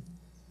same man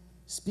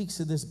speaks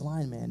to this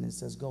blind man and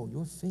says, go,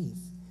 your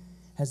faith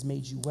has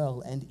made you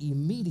well. And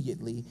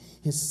immediately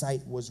his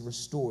sight was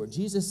restored.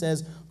 Jesus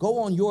says, go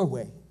on your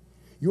way.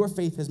 Your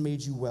faith has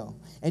made you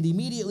well. And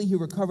immediately he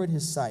recovered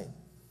his sight.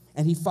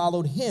 And he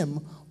followed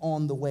him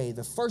on the way.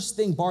 The first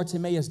thing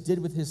Bartimaeus did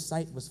with his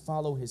sight was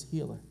follow his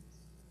healer.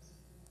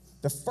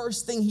 The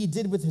first thing he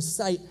did with his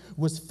sight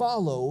was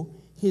follow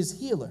his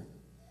healer.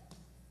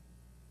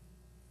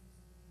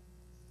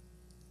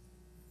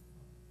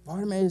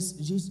 Bartimaeus,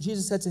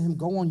 Jesus said to him,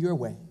 go on your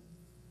way.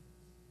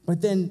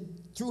 But then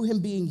through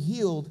him being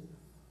healed,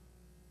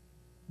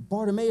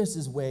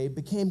 Bartimaeus' way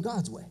became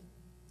God's way.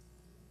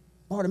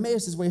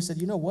 Bartimaeus' way said,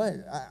 you know what?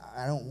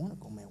 I don't want to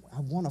go my way. I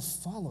want to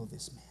follow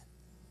this man.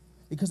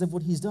 Because of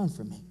what he's done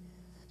for me,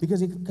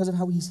 because of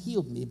how he's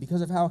healed me,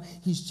 because of how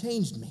he's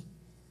changed me.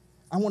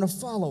 I want to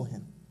follow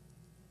him.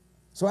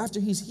 So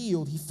after he's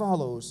healed, he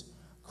follows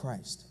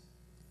Christ.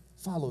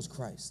 Follows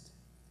Christ.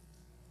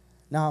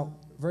 Now,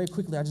 very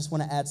quickly, I just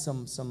want to add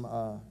some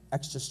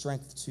extra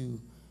strength to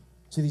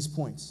these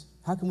points.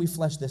 How can we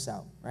flesh this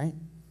out, right?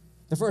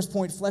 The first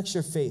point, flex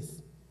your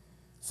faith.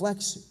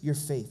 Flex your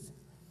faith.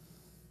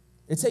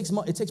 It takes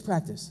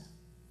practice.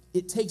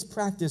 It takes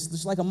practice,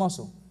 just like a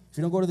muscle. If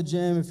you don't go to the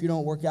gym, if you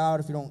don't work out,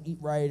 if you don't eat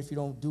right, if you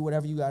don't do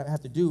whatever you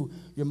have to do,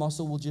 your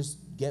muscle will just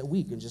get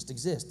weak and just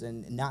exist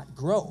and not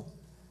grow.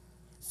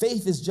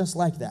 Faith is just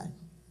like that.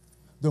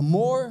 The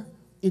more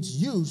it's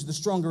used, the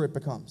stronger it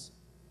becomes.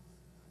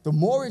 The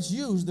more it's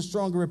used, the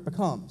stronger it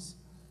becomes.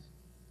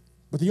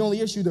 But the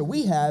only issue that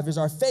we have is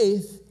our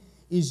faith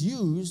is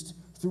used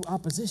through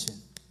opposition.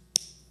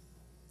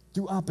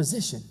 Through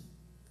opposition.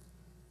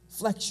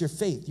 Flex your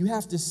faith. You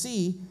have to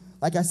see,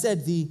 like I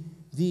said,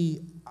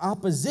 the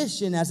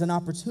opposition as an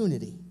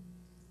opportunity.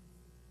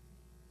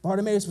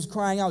 Bartimaeus was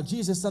crying out,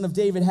 Jesus, Son of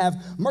David, have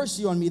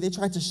mercy on me. They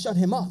tried to shut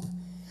him up.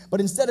 But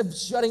instead of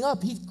shutting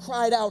up, he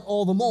cried out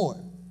all the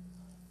more.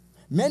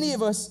 Many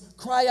of us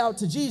cry out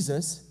to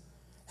Jesus,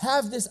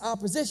 have this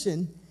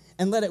opposition,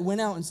 and let it win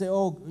out and say,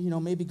 oh,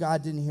 maybe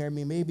God didn't hear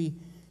me.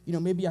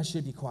 Maybe I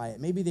should be quiet.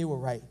 Maybe they were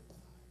right.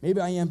 Maybe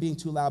I am being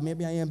too loud.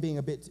 Maybe I am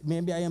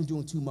maybe I am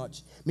doing too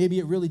much. Maybe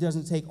it really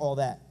doesn't take all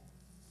that.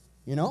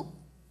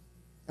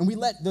 And we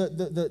let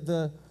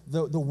the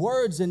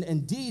words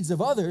and deeds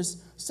of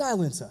others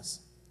silence us.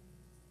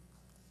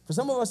 For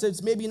some of us,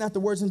 it's maybe not the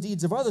words and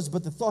deeds of others,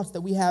 but the thoughts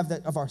that we have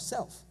of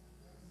ourselves.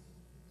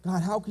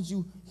 God, how could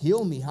you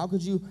heal me? How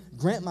could you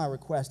grant my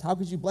request? How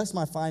could you bless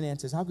my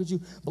finances? How could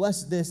you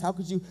bless this? How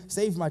could you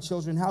save my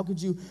children? How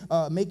could you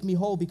make me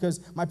whole?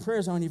 Because my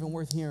prayers aren't even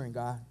worth hearing,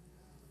 God.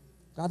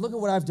 God, look at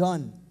what I've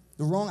done,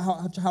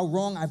 how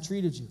wrong I've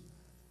treated you.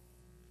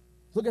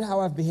 Look at how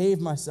I've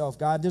behaved myself,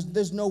 God.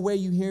 There's no way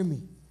you hear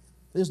me.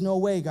 There's no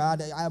way,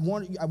 God. I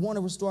want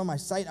to restore my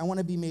sight. I want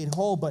to be made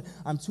whole, but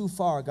I'm too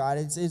far, God.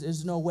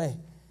 There's no way.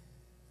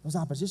 Those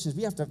oppositions,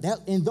 we have to,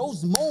 in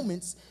those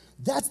moments,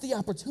 that's the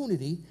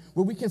opportunity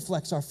where we can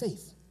flex our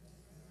faith.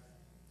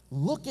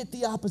 Look at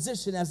the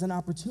opposition as an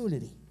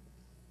opportunity.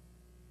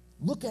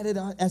 Look at it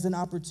as an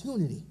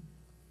opportunity.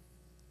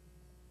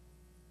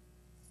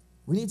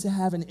 We need to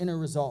have an inner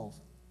resolve.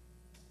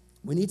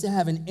 We need to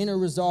have an inner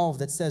resolve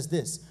that says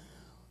this: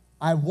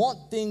 I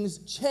want things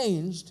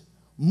changed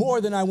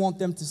more than I want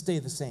them to stay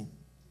the same.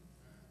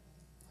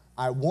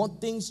 I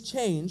want things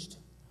changed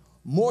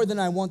more than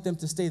I want them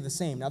to stay the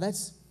same. Now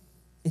it's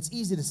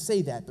easy to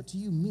say that, but do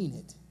you mean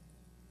it?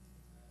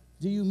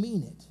 Do you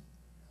mean it?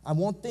 I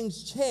want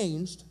things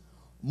changed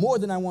more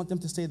than I want them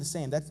to stay the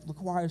same. That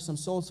requires some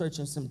soul search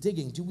and some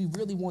digging. Do we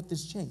really want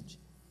this change?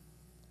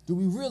 Do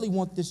we really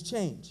want this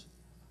change?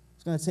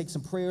 It's going to take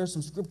some prayers,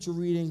 some scripture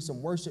reading,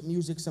 some worship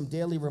music, some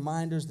daily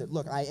reminders that,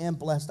 look, I am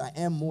blessed. I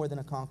am more than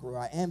a conqueror.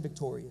 I am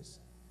victorious.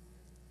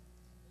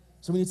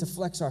 So we need to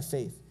flex our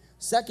faith.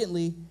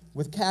 Secondly,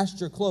 with cast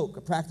your cloak,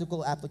 a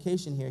practical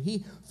application here.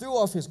 He threw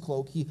off his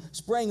cloak. He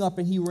sprang up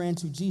and he ran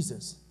to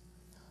Jesus.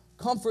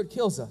 Comfort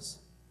kills us.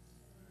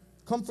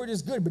 Comfort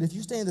is good, but if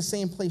you stay in the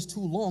same place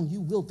too long,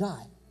 you will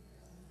die.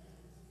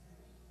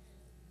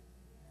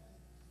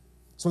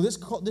 So this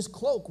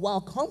cloak,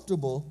 while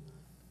comfortable,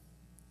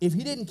 if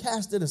he didn't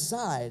cast it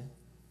aside,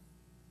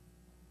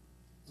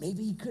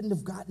 maybe he couldn't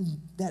have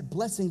gotten that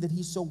blessing that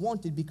he so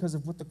wanted because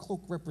of what the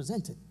cloak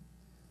represented.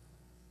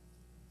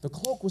 The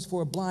cloak was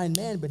for a blind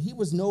man, but he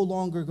was no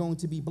longer going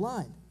to be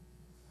blind.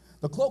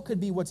 The cloak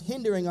could be what's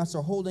hindering us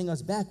or holding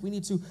us back. We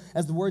need to,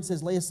 as the word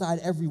says, lay aside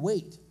every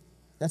weight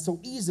that so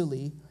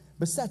easily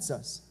besets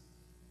us.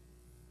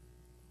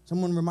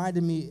 Someone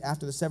reminded me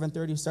after the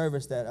 7:30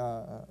 service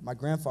that my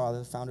grandfather,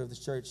 the founder of this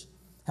church,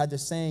 had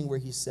this saying where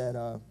he said,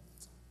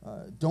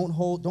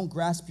 don't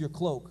grasp your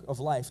cloak of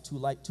life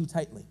too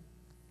tightly.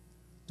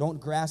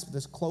 Don't grasp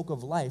this cloak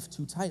of life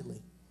too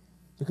tightly,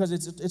 because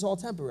it's all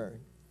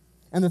temporary.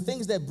 And the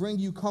things that bring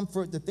you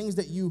comfort, the things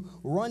that you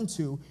run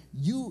to,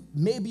 you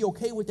may be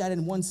okay with that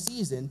in one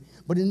season,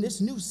 but in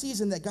this new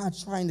season that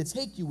God's trying to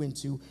take you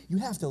into, you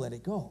have to let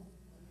it go.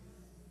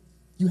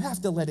 You have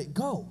to let it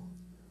go.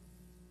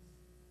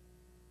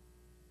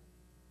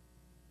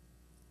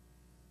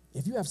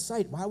 If you have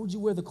sight, why would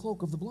you wear the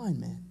cloak of the blind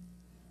man?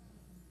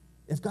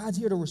 If God's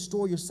here to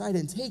restore your sight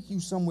and take you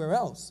somewhere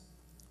else,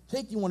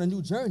 take you on a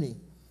new journey,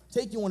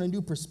 take you on a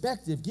new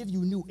perspective, give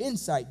you new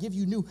insight, give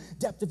you new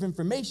depth of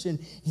information,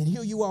 and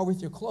here you are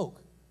with your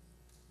cloak.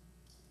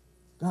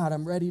 God,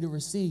 I'm ready to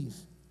receive.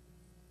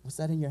 What's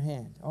that in your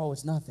hand? Oh,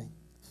 it's nothing.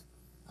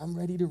 I'm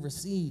ready to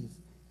receive.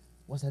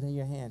 What's that in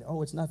your hand?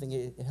 Oh, it's nothing.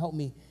 It helped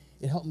me.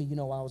 It helped me,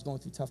 while I was going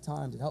through tough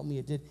times. It helped me.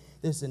 It did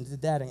this and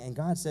did that. And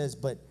God says,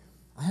 but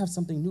I have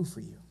something new for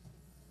you.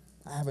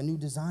 I have a new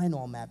design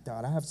all mapped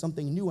out. I have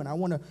something new, and I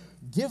want to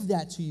give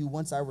that to you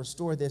once I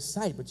restore this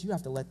sight, but you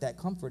have to let that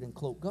comfort and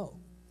cloak go.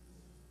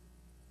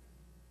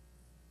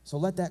 So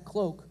let that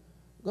cloak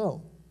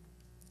go.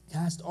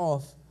 Cast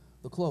off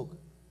the cloak.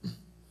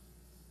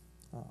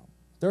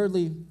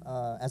 Thirdly,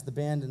 as the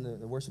band and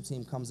the worship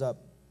team comes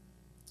up,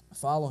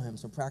 follow him.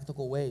 Some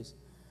practical ways.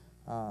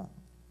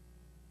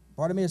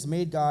 Bartimaeus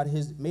made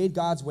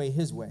God's way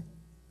his way.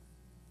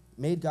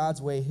 Made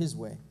God's way his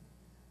way.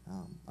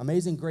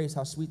 Amazing grace,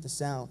 how sweet the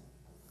sound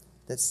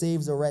that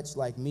saves a wretch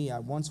like me. I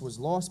once was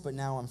lost, but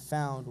now I'm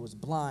found, was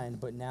blind,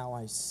 but now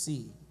I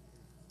see.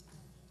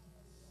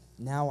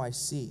 now I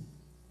see.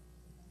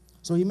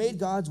 So he made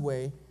God's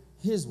way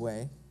his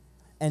way,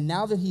 and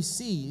now that he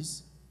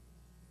sees,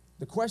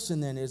 the question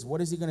then is,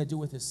 what is he going to do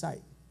with his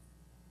sight?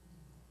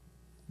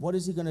 What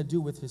is he going to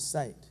do with his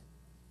sight?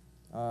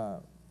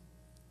 Our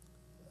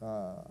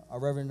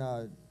Reverend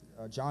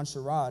John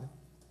Sherrod,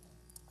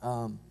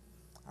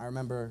 I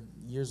remember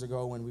years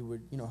ago when we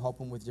would, help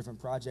him with different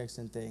projects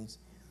and things,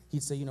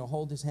 he'd say,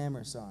 hold this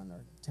hammer, son,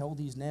 or hold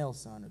these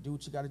nails, son, or do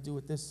what you got to do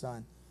with this,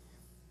 son.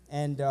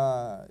 And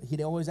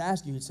he'd always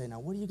ask you, he'd say, now,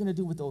 what are you going to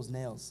do with those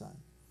nails, son?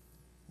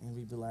 And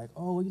we'd be like,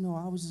 oh,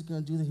 I was just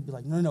going to do that. He'd be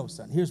like, no,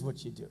 son, here's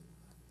what you do.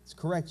 Let's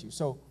correct you.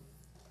 So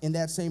in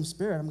that same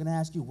spirit, I'm going to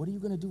ask you, what are you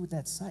going to do with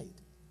that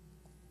sight?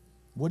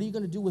 What are you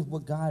going to do with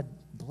what God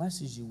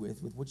blesses you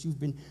with what you've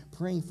been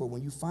praying for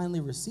when you finally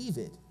receive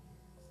it?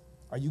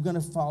 Are you going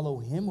to follow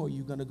him, or are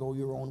you going to go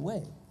your own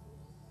way?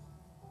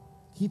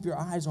 Keep your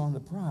eyes on the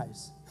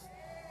prize,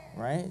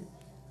 right?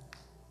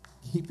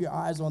 Keep your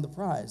eyes on the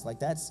prize. Like,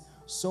 that's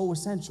so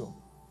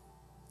essential.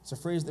 It's a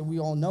phrase that we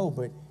all know,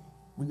 but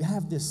we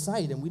have this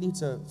sight, and we need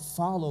to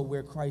follow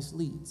where Christ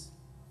leads.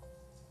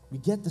 We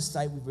get the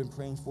sight we've been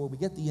praying for. We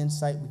get the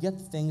insight. We get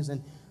the things,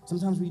 and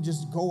sometimes we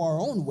just go our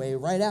own way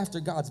right after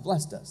God's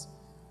blessed us.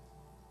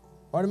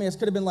 Bartimaeus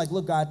could have been like,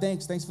 look, God,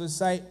 thanks for the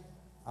sight.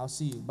 I'll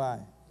see you. Bye.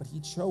 But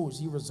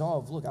he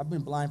resolved, look, I've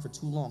been blind for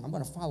too long. I'm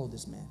going to follow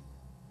this man.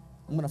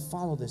 I'm going to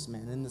follow this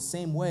man. And in the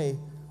same way,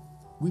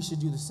 we should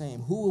do the same.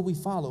 Who will we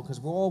follow?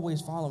 Because we're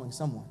always following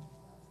someone.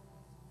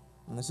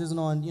 And this isn't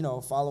on,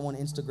 follow on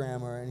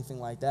Instagram or anything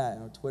like that,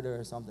 or Twitter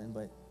or something,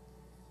 but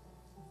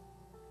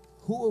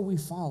who are we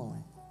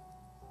following?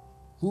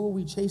 Who are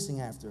we chasing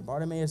after?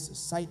 Bartimaeus'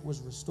 sight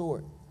was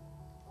restored.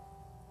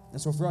 And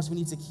so for us, we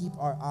need to keep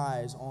our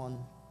eyes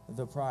on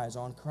the prize,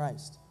 on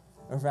Christ.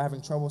 If we're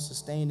having trouble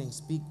sustaining,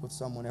 speak with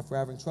someone. If we're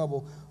having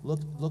trouble,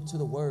 look to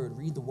the Word,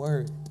 read the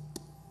Word.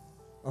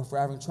 Or if we're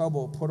having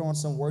trouble, put on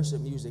some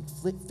worship music.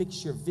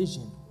 Fix your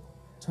vision.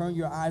 Turn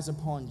your eyes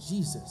upon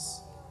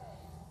Jesus.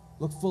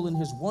 Look full in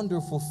his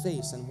wonderful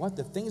face, and what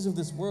the things of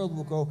this world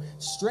will go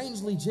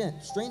strangely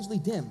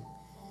dim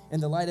in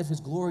the light of his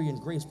glory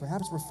and grace.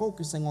 Perhaps we're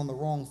focusing on the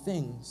wrong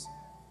things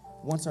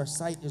once our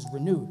sight is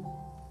renewed.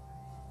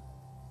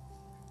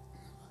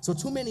 So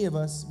too many of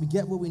us, we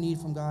get what we need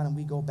from God and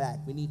we go back.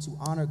 We need to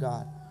honor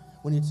God.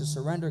 We need to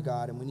surrender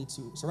God, and we need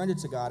to surrender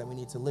to God, and we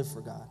need to live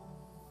for God.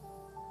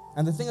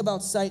 And the thing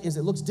about sight is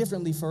it looks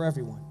differently for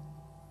everyone.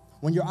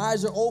 When your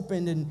eyes are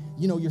opened and,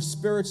 you're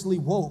spiritually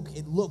woke,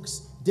 it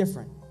looks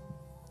different.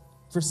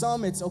 For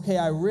some, it's, okay,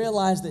 I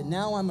realize that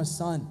now I'm a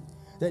son,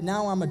 that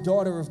now I'm a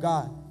daughter of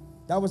God.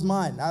 That was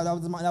mine. That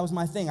was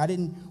my thing. I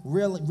didn't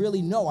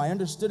really know. I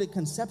understood it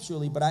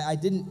conceptually, but I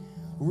didn't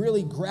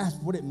really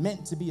grasp what it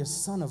meant to be a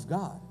son of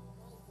God.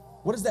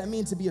 What does that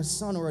mean to be a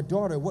son or a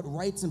daughter? What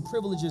rights and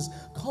privileges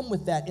come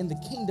with that in the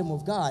kingdom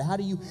of God? How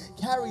do you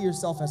carry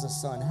yourself as a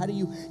son? How do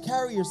you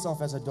carry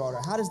yourself as a daughter?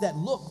 How does that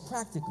look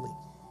practically?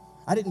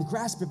 I didn't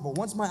grasp it, but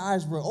once my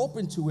eyes were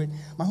open to it,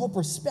 my whole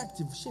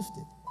perspective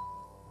shifted.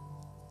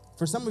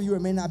 For some of you,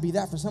 it may not be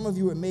that. For some of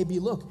you, it may be,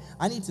 look,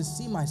 I need to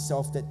see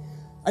myself, that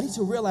I need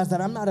to realize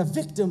that I'm not a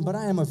victim, but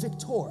I am a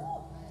victor.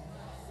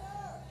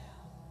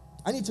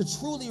 I need to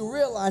truly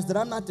realize that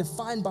I'm not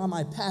defined by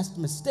my past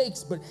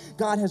mistakes, but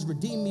God has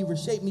redeemed me,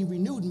 reshaped me,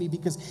 renewed me,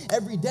 because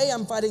every day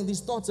I'm fighting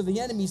these thoughts of the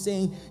enemy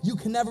saying, you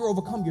can never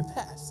overcome your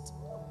past.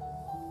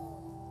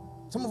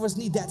 Some of us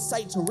need that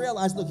sight to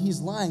realize, look,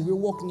 he's lying. We're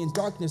walking in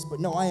darkness, but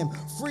no, I am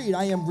freed.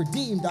 I am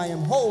redeemed. I am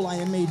whole. I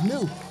am made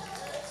new.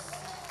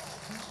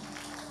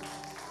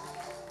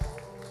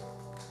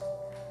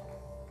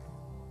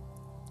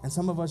 And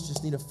some of us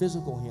just need a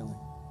physical healing,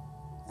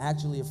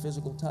 actually a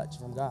physical touch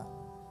from God.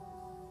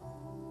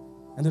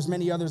 And there's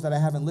many others that I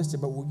haven't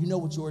listed, but you know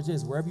what yours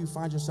is, wherever you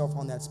find yourself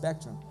on that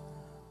spectrum.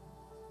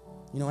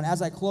 And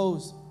as I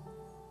close,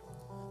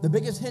 the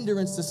biggest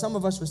hindrance to some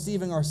of us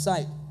receiving our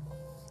sight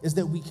is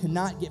that we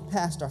cannot get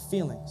past our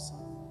feelings.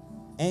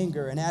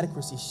 Anger,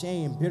 inadequacy,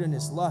 shame,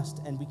 bitterness,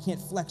 lust, and we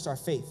can't flex our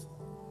faith.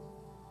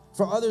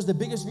 For others, the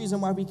biggest reason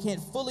why we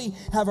can't fully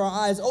have our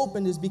eyes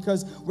open is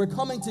because we're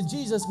coming to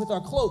Jesus with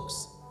our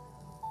cloaks.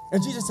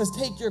 And Jesus says,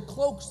 take your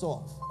cloaks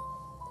off.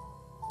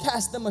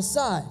 Cast them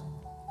aside.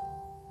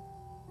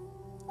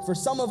 For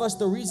some of us,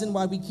 the reason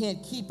why we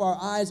can't keep our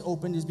eyes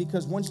open is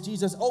because once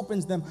Jesus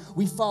opens them,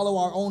 we follow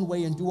our own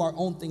way and do our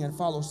own thing and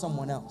follow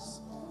someone else.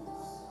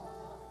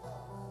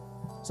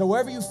 So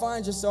wherever you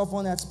find yourself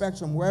on that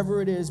spectrum,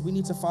 wherever it is, we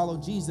need to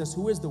follow Jesus,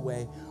 who is the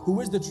way,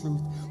 who is the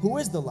truth, who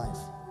is the life.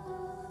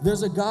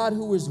 There's a God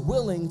who is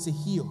willing to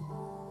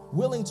heal,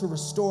 willing to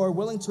restore,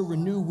 willing to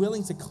renew,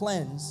 willing to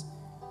cleanse,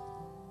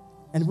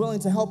 and willing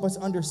to help us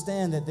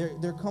understand that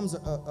there comes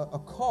a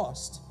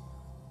cost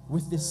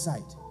with this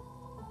sight.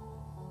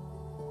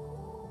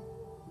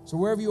 So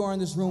wherever you are in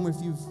this room, if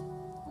you've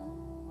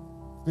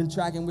been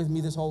tracking with me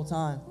this whole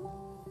time,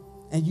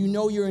 and you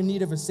know you're in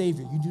need of a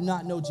Savior, you do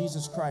not know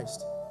Jesus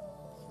Christ,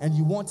 and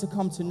you want to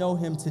come to know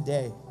him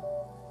today,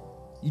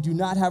 you do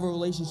not have a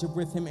relationship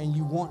with him, and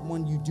you want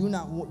one, you do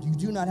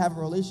not have a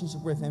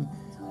relationship with him,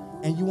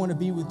 and you want to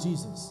be with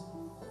Jesus.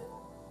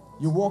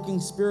 You're walking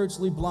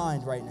spiritually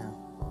blind right now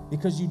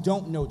because you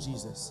don't know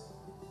Jesus.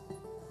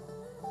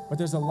 But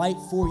there's a light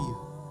for you.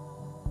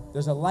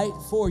 There's a light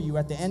for you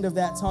at the end of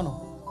that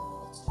tunnel.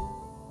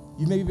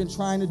 You've maybe been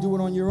trying to do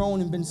it on your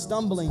own and been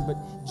stumbling, but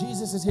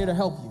Jesus is here to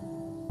help you.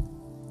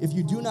 If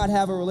you do not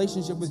have a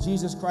relationship with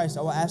Jesus Christ,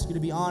 I will ask you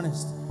to be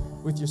honest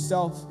with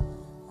yourself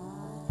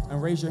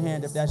and raise your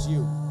hand if that's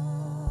you.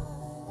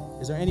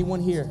 Is there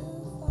anyone here?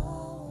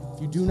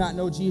 If you do not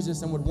know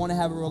Jesus and would want to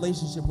have a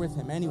relationship with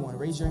him, anyone,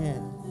 raise your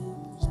hand.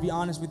 Just be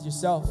honest with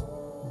yourself.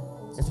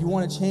 If you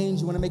want to change,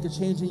 you want to make a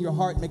change in your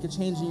heart, make a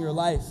change in your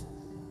life,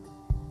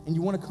 and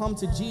you want to come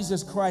to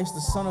Jesus Christ,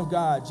 the Son of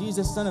God,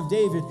 Jesus, Son of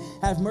David,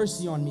 have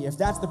mercy on me. If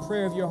that's the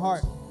prayer of your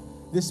heart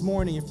this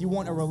morning, if you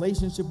want a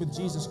relationship with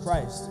Jesus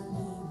Christ,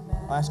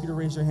 I'll ask you to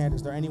raise your hand.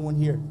 Is there anyone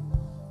here?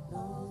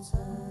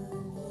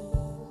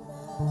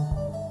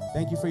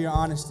 Thank you for your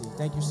honesty.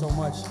 Thank you so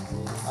much.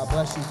 God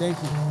bless you. Thank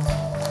you.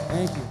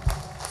 Thank you.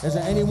 Is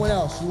there anyone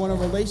else? You want a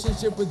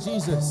relationship with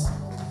Jesus?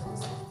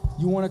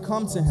 You want to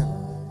come to him?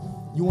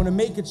 You want to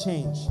make a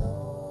change?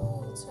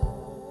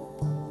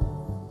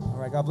 All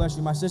right, God bless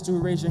you. My sister who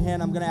raised your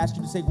hand, I'm going to ask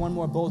you to take one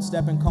more bold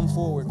step and come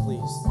forward,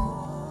 please.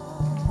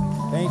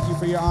 Thank you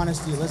for your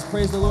honesty. Let's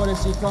praise the Lord as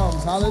she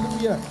comes.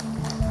 Hallelujah.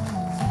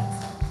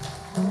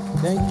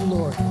 Thank you,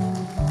 Lord.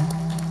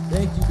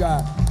 Thank you,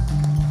 God.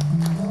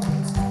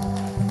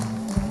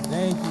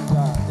 Thank you,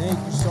 God. Thank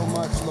you so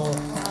much, Lord.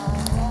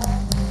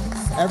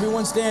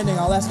 Everyone standing.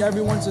 I'll ask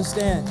everyone to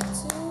stand.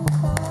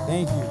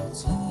 Thank you.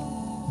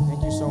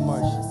 Thank you so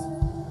much.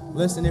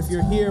 Listen, if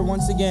you're here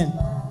once again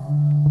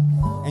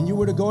and you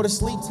were to go to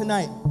sleep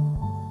tonight,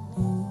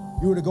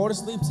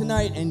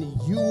 and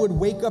you would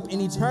wake up in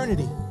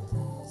eternity,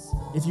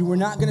 if you were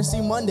not going to see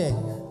Monday,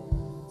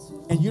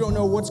 and you don't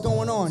know what's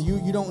going on,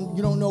 you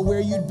don't know where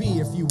you'd be.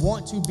 If you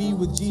want to be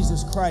with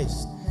Jesus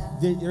Christ,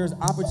 there's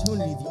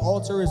opportunity. The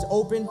altar is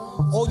open.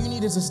 All you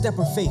need is a step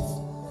of faith.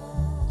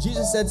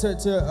 Jesus said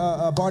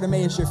to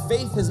Bartimaeus, your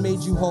faith has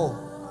made you whole.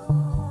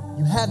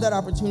 You have that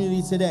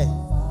opportunity today.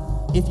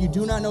 If you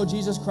do not know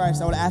Jesus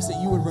Christ, I would ask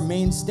that you would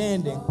remain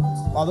standing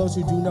while those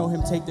who do know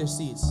him take their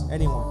seats.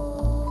 Anyone?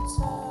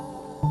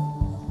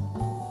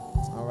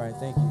 All right,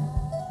 thank you.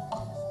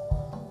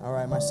 All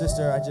right, my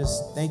sister, I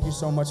just thank you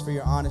so much for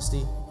your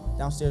honesty.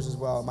 Downstairs as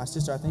well. My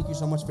sister, I thank you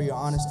so much for your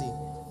honesty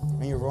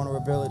and your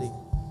vulnerability,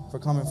 for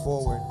coming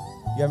forward.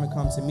 You haven't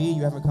come to me,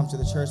 you haven't come to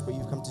the church, but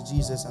you've come to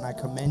Jesus, and I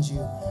commend you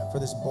for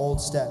this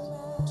bold step.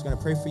 I'm just going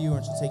to pray for you,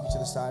 and she'll take you to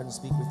the side and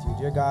speak with you.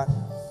 Dear God,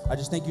 I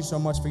just thank you so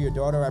much for your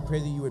daughter. I pray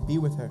that you would be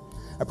with her.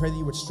 I pray that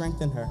you would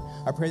strengthen her.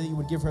 I pray that you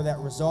would give her that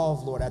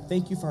resolve, Lord. I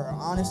thank you for her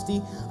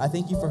honesty. I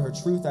thank you for her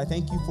truth. I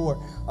thank you for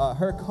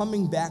her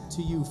coming back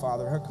to you,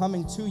 Father, her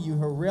coming to you,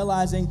 her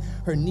realizing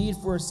her need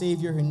for a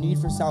Savior, her need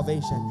for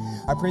salvation.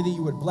 I pray that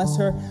you would bless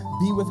her,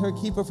 be with her,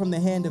 keep her from the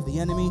hand of the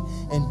enemy,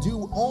 and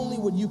do only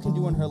what you can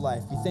do in her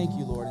life. We thank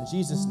you, Lord. In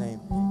Jesus' name,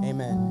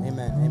 amen,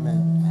 amen, amen.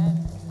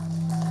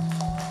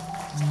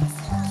 Amen.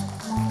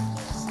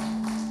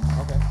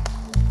 Okay.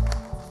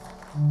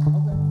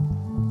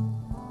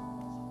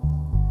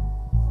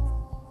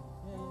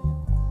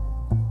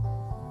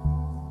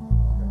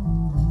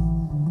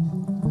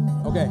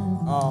 Okay.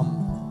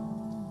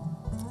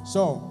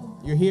 So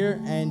you're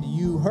here and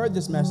you heard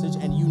this message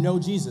and you know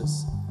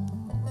Jesus.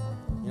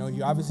 You know,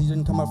 you obviously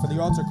didn't come up for the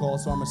altar call,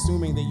 so I'm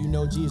assuming that you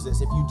know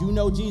Jesus. If you do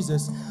know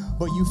Jesus,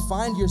 but you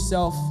find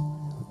yourself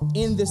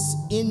in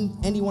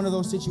any one of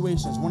those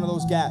situations, one of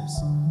those gaps,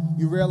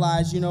 you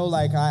realize,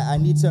 like I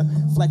need to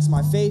flex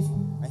my faith,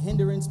 a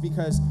hindrance,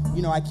 because,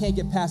 I can't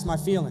get past my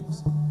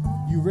feelings.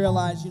 You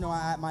realize,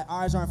 my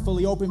eyes aren't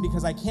fully open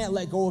because I can't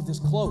let go of this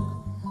cloak,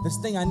 this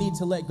thing I need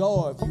to let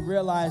go of. You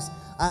realize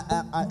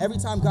every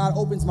time God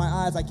opens my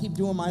eyes, I keep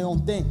doing my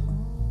own thing.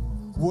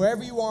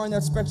 Wherever you are in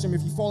that spectrum,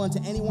 if you fall into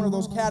any one of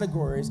those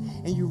categories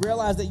and you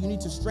realize that you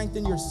need to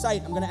strengthen your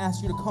sight, I'm going to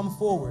ask you to come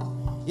forward.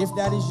 If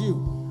that is you,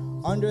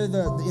 in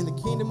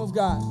the kingdom of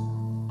God,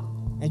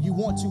 and you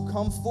want to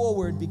come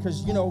forward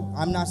because,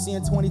 I'm not seeing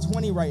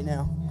 2020 right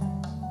now,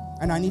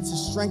 and I need to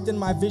strengthen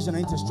my vision, I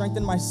need to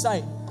strengthen my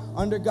sight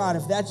under God.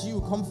 If that's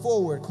you, come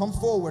forward, come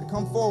forward,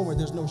 come forward.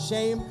 There's no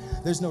shame.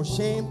 There's no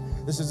shame.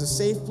 This is a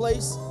safe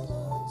place.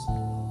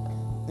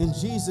 In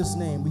Jesus'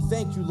 name, we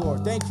thank you,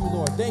 Lord. Thank you,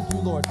 Lord. Thank you,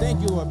 Lord.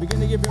 Thank you, Lord. Begin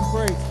to give him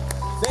praise.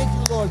 Thank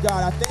you, Lord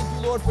God. I thank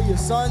you, Lord, for your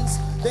sons.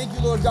 Thank you,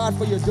 Lord God,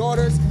 for your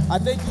daughters. I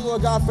thank you,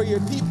 Lord God, for your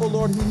people,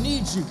 Lord, who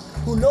need you,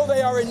 who know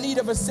they are in need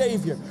of a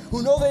Savior,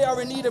 who know they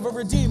are in need of a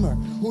Redeemer,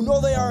 who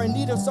know they are in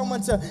need of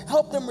someone to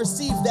help them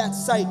receive that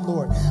sight,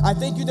 Lord. I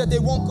thank you that they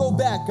won't go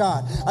back,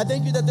 God. I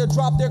thank you that they'll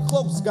drop their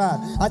cloaks, God.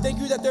 I thank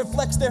you that they'll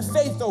flex their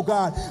faith, oh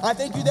God. I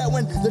thank you that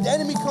when the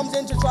enemy comes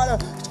in to try to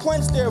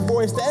quench their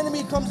voice, the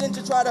enemy comes in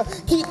to try to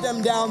keep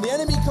them down, the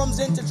enemy comes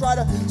in to try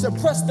to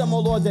suppress them, oh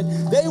Lord, that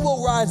they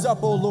will rise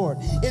up, oh Lord,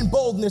 in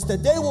boldness,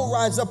 that they will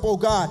rise up, oh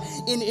God,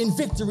 in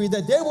victory,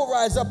 that they will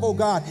rise up, oh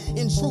God,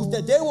 in truth,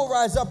 that they will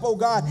rise up, oh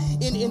God,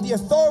 in the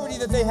authority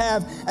that they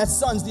have as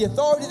sons, the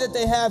authority that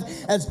they have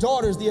as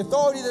daughters, the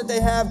authority that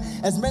they have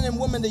as men and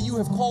women that you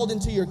have called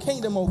into your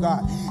kingdom, oh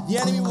God. The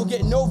enemy will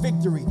get no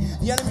victory.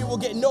 The enemy will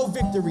get no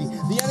victory.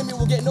 The enemy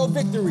will get no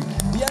victory.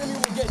 The enemy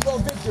will get no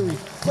victory.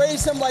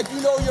 Praise him like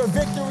you know your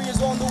victory is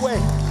on the way.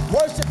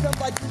 Worship him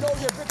like you know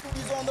your victory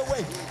is on the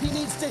way. He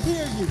needs to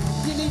hear you.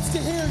 He needs to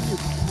hear you.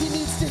 He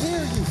needs to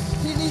hear you.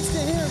 He needs to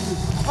hear you.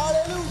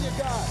 Hallelujah,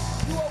 God.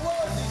 You are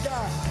worthy,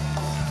 God.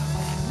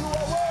 You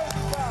are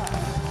worthy, God.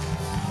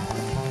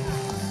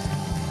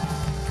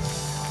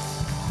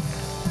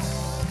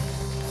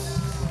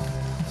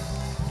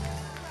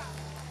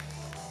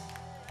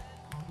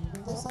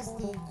 This is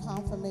the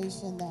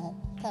confirmation that,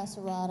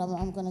 Pastor Rod,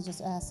 I'm going to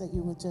just ask that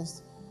you would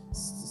just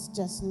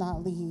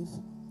not leave.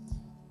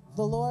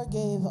 The Lord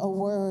gave a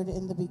word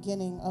in the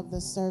beginning of the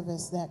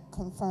service that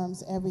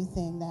confirms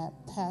everything that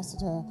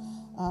Pastor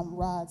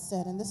Rod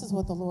said. And this is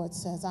what the Lord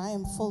says: I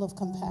am full of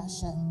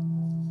compassion.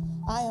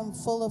 I am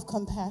full of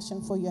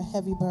compassion for your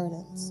heavy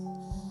burdens.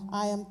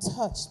 I am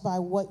touched by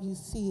what you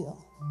feel,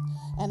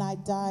 and I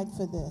died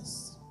for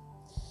this.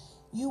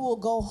 You will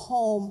go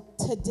home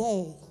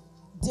today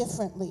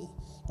differently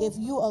if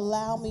you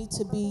allow me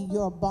to be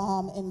your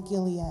balm in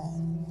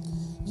Gilead.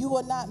 You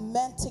are not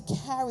meant to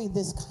carry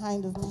this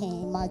kind of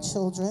pain, my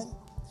children.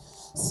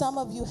 Some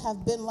of you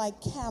have been like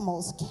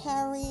camels,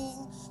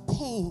 carrying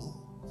pain,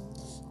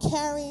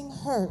 carrying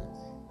hurt.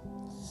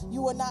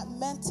 You are not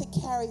meant to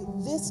carry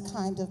this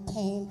kind of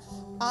pain.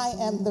 I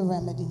am the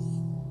remedy,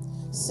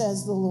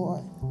 says the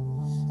Lord.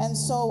 And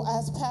so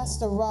as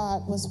Pastor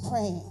Rod was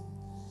praying,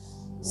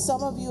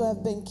 some of you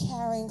have been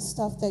carrying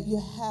stuff that you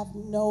have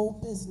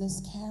no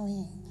business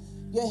carrying.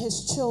 You're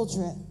his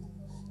children.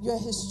 You're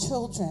his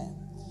children.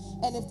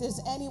 And if there's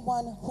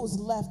anyone who's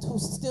left who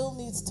still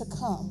needs to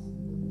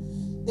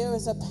come, there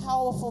is a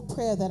powerful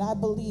prayer that I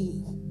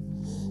believe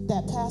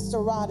that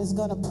Pastor Rod is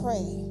going to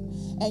pray,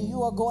 and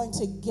you are going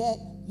to get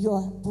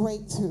your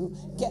breakthrough.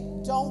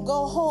 Don't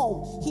go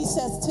home. He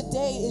says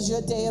today is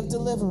your day of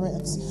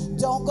deliverance.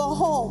 Don't go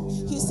home.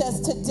 He says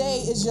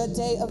today is your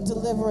day of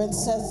deliverance,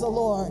 says the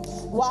Lord.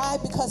 Why?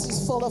 Because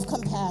he's full of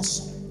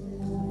compassion.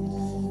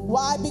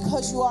 Why?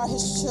 Because you are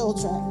his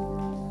children.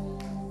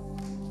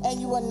 And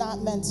you are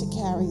not meant to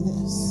carry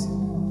this.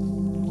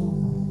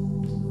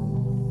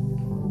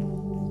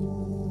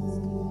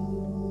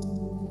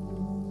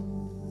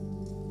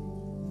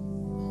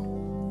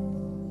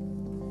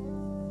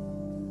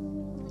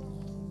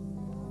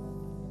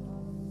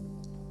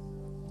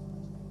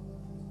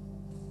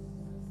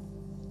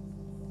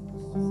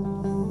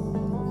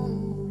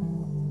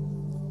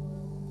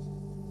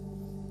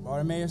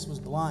 Bartimaeus was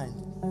blind.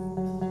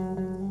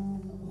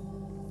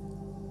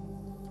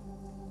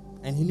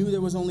 And he knew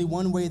there was only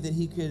one way that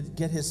he could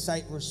get his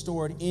sight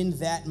restored in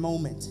that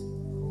moment.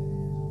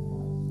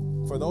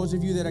 For those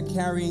of you that are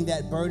carrying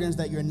that burdens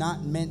that you're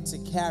not meant to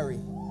carry,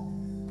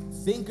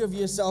 think of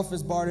yourself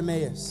as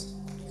Bartimaeus.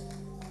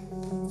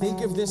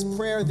 Think of this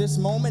prayer, this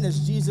moment,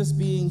 as Jesus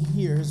being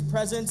here. His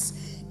presence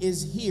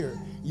is here.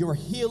 Your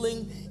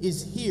healing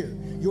is here.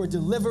 Your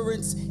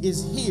deliverance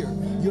is here.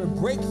 Your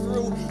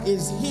breakthrough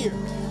is here.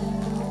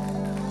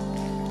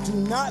 Do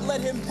not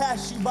let him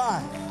pass you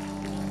by.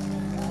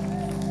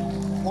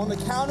 On the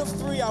count of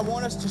 3, I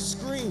want us to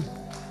scream,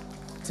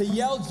 to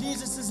yell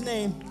Jesus'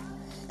 name,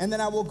 and then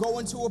I will go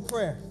into a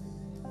prayer.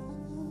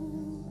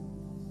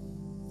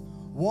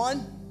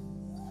 1,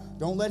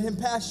 don't let him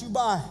pass you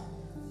by.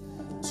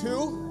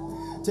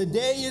 2,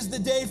 today is the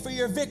day for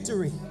your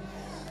victory.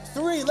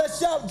 3, let's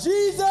shout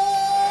Jesus!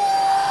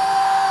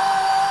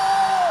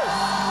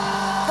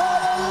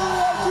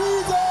 Hallelujah,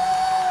 Jesus!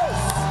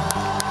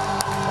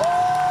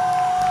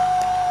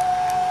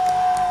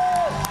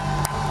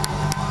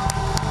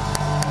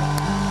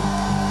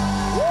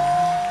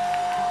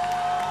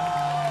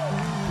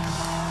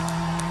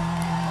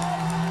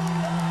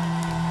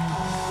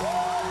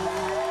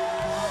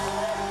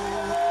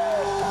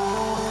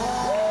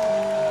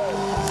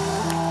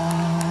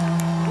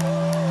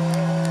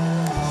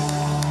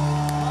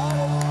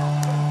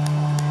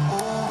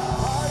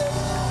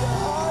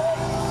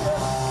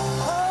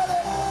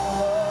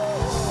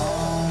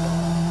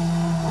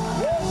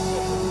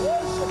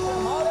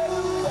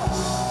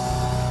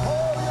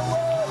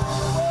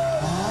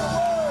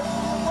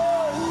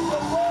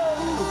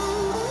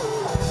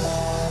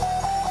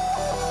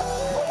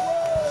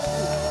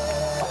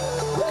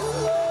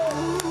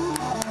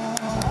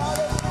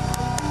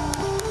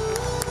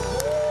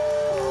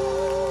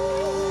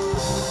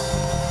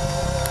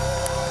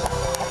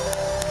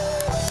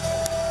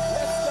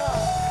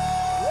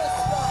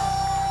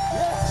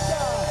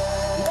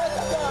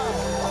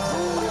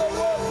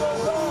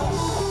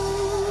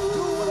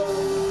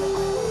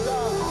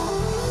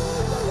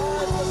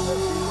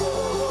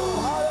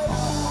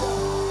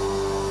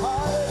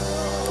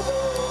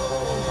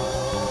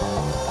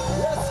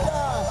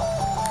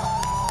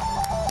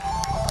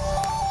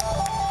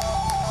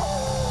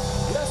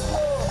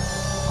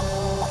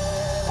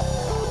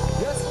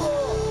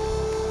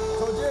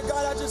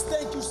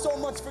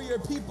 your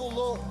people,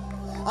 Lord.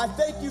 I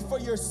thank you for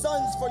your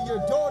sons, for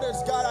your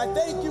daughters, God. I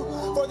thank you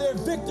for their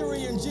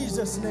victory in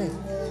Jesus' name.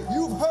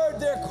 You've heard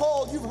their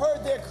call, you've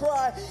heard their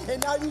cry,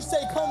 and now you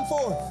say, come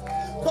forth.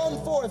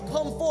 Come forth,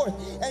 come forth.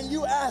 And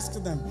you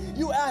ask them,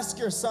 you ask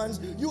your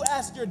sons, you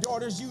ask your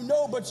daughters, you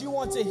know, but you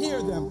want to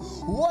hear them.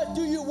 What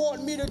do you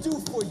want me to do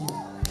for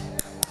you?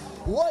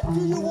 What do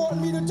you want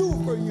me to do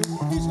for you?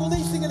 He's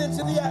releasing it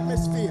into the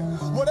atmosphere.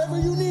 Whatever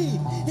you need,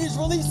 he's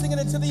releasing it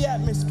into the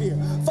atmosphere.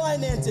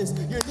 Finances,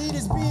 your need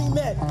is being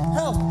met.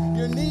 Health,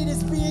 your need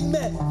is being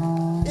met.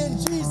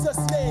 In Jesus'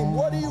 name,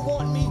 what do you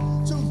want me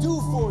to do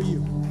for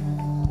you?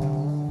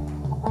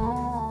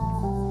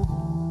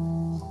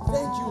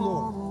 Thank you,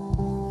 Lord.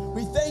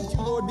 We thank you,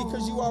 Lord,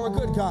 because you are a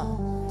good God.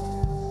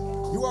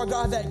 You are a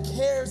God that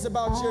cares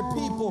about your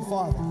people,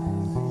 Father.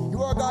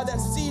 You are a God that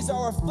sees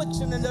our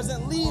affliction and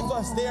doesn't leave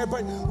us there,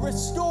 but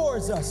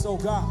restores us, oh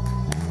God.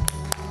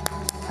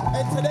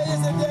 And today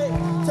is a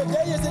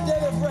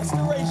day of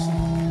restoration.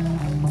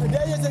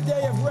 Today is a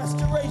day of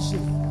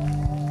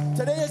restoration.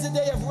 Today is a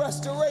day of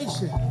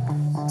restoration.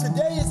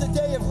 Today is a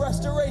day of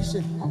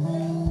restoration.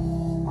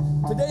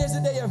 Today is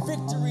a day of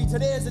victory.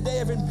 Today is a day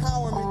of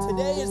empowerment.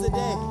 Today is a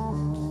day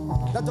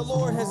that the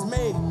Lord has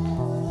made.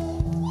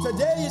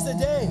 Today is a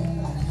day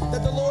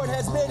that the Lord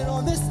has made, and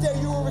on this day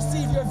you will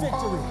receive your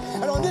victory.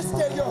 And on this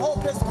day your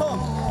hope has come.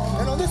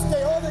 And on this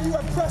day all that you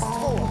have pressed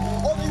for,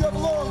 all that you have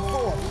longed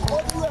for,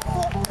 all that you have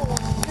fought for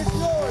is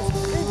yours.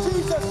 In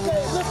Jesus'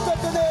 name, lift up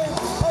the name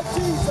of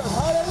Jesus.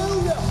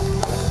 Hallelujah.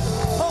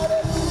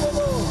 Hallelujah,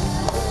 Lord.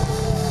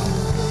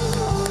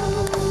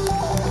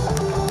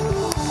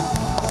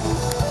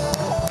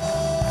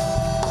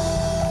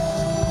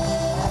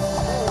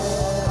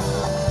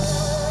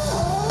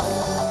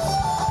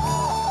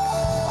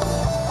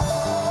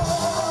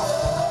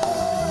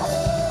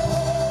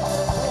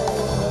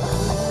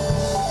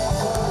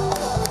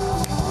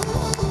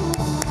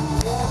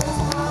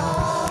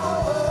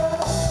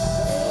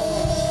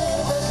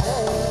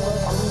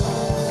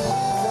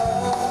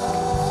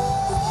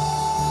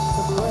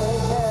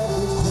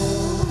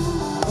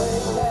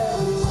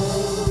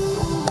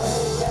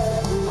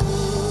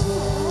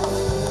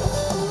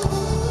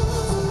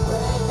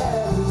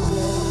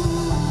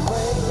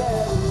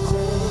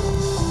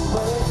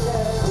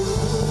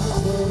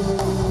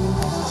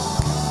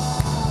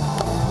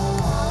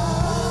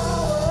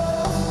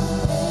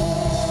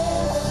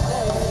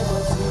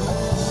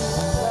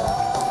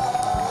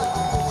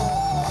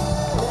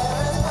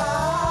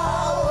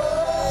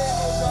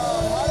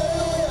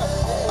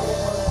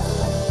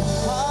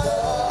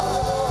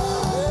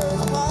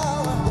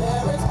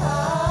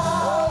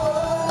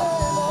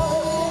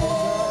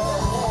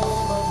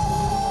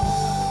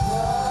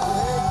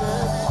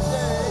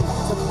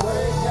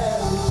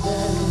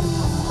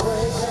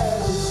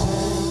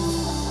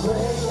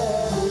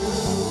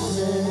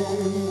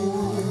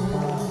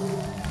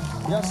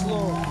 Yes,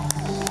 Lord.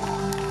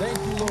 Thank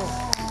you, Lord.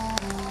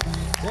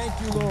 Thank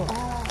you, Lord.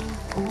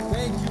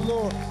 Thank you,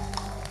 Lord.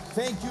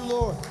 Thank you,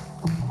 Lord.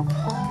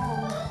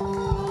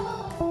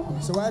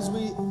 So as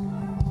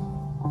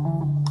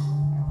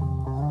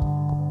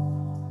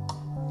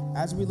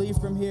we leave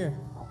from here,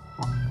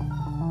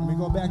 and we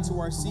go back to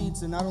our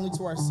seats, and not only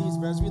to our seats,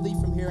 but as we leave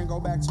from here and go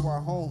back to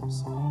our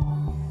homes,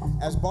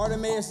 as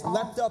Bartimaeus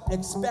leapt up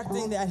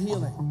expecting that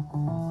healing,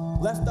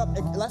 leapt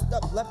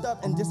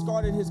up and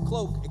discarded his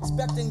cloak,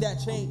 expecting that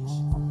change.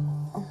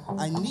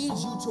 I need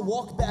you to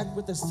walk back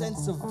with a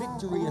sense of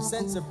victory, a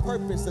sense of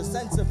purpose, a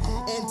sense of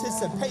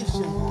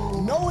anticipation,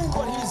 knowing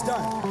what he's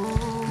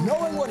done,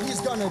 knowing what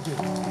he's gonna do,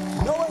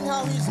 knowing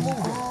how he's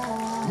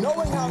moving,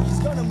 knowing how he's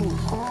gonna move.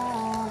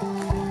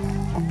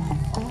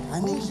 I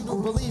need you to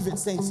believe it,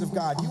 saints of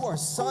God. You are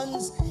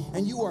sons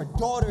and you are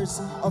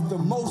daughters of the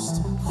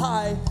Most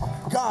High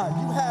God.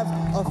 You have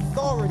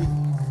authority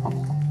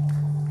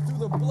through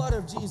the blood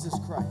of Jesus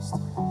Christ.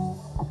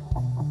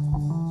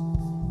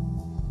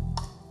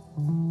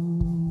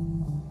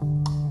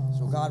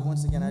 So God,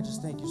 once again, I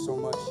just thank you so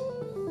much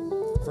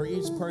for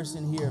each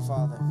person here,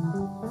 Father,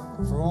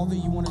 for all that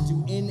you want to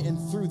do in and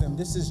through them.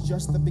 This is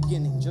just the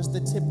beginning, just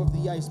the tip of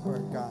the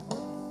iceberg, God.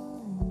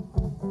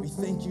 We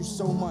thank you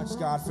so much,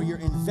 God, for your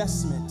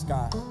investment,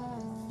 God.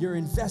 Your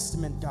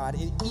investment, God,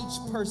 in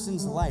each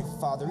person's life,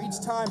 Father.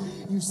 Each time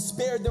you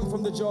spared them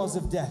from the jaws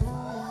of death.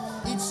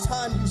 Each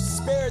time you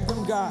spared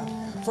them, God,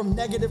 from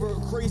negative or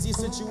crazy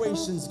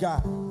situations,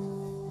 God.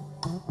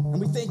 And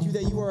we thank you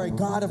that you are a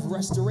God of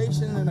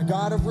restoration and a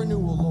God of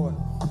renewal, Lord.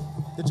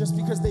 That just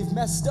because they've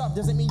messed up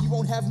doesn't mean you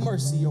won't have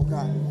mercy, oh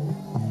God.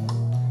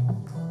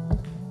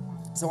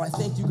 So I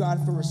thank you,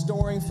 God, for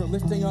restoring, for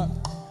lifting up,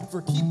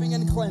 for keeping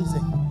and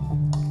cleansing.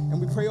 And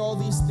we pray all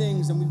these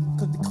things, and we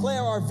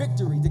declare our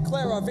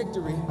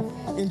victory.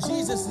 In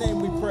Jesus'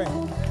 name we pray.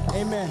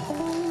 Amen.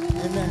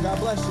 Amen. God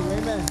bless you.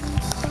 Amen.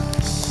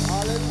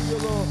 Hallelujah,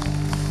 Lord.